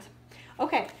can't.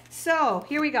 Okay, so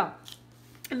here we go.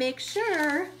 Make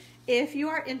sure if you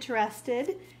are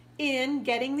interested in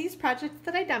getting these projects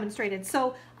that I demonstrated.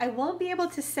 So I won't be able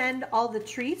to send all the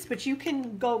treats, but you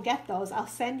can go get those. I'll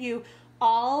send you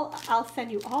all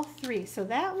three. So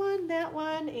that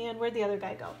one, and where'd the other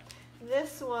guy go?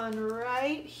 This one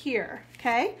right here,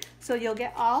 okay? So you'll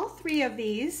get all three of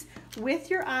these with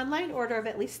your online order of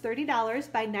at least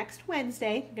 $30 by next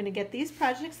Wednesday. You're gonna get these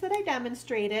projects that I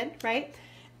demonstrated, right?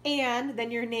 And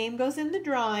then your name goes in the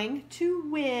drawing to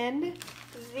win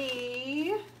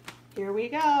the, here we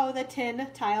go, the tin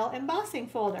tile embossing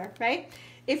folder, right?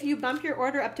 If you bump your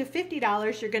order up to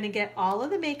 $50, you're gonna get all of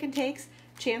the make and takes,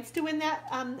 chance to win that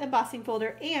embossing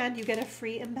folder, and you get a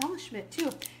free embellishment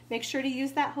too. Make sure to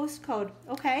use that host code,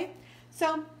 okay?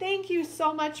 So thank you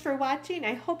so much for watching.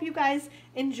 I hope you guys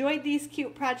enjoyed these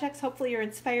cute projects. Hopefully you're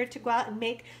inspired to go out and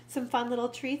make some fun little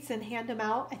treats and hand them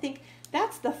out. I think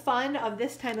that's the fun of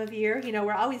this time of year. You know,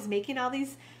 we're always making all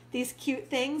these cute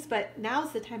things, but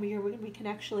now's the time of year when we can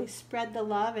actually spread the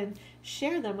love and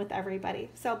share them with everybody.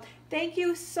 So thank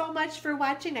you so much for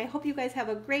watching. I hope you guys have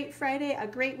a great Friday, a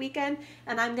great weekend,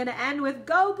 and I'm gonna end with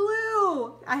Go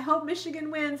Blue! I hope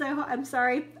Michigan wins. I'm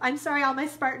sorry all my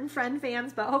Spartan Friend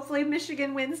fans, but hopefully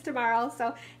Michigan wins tomorrow.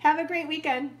 So have a great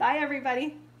weekend. Bye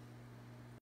everybody.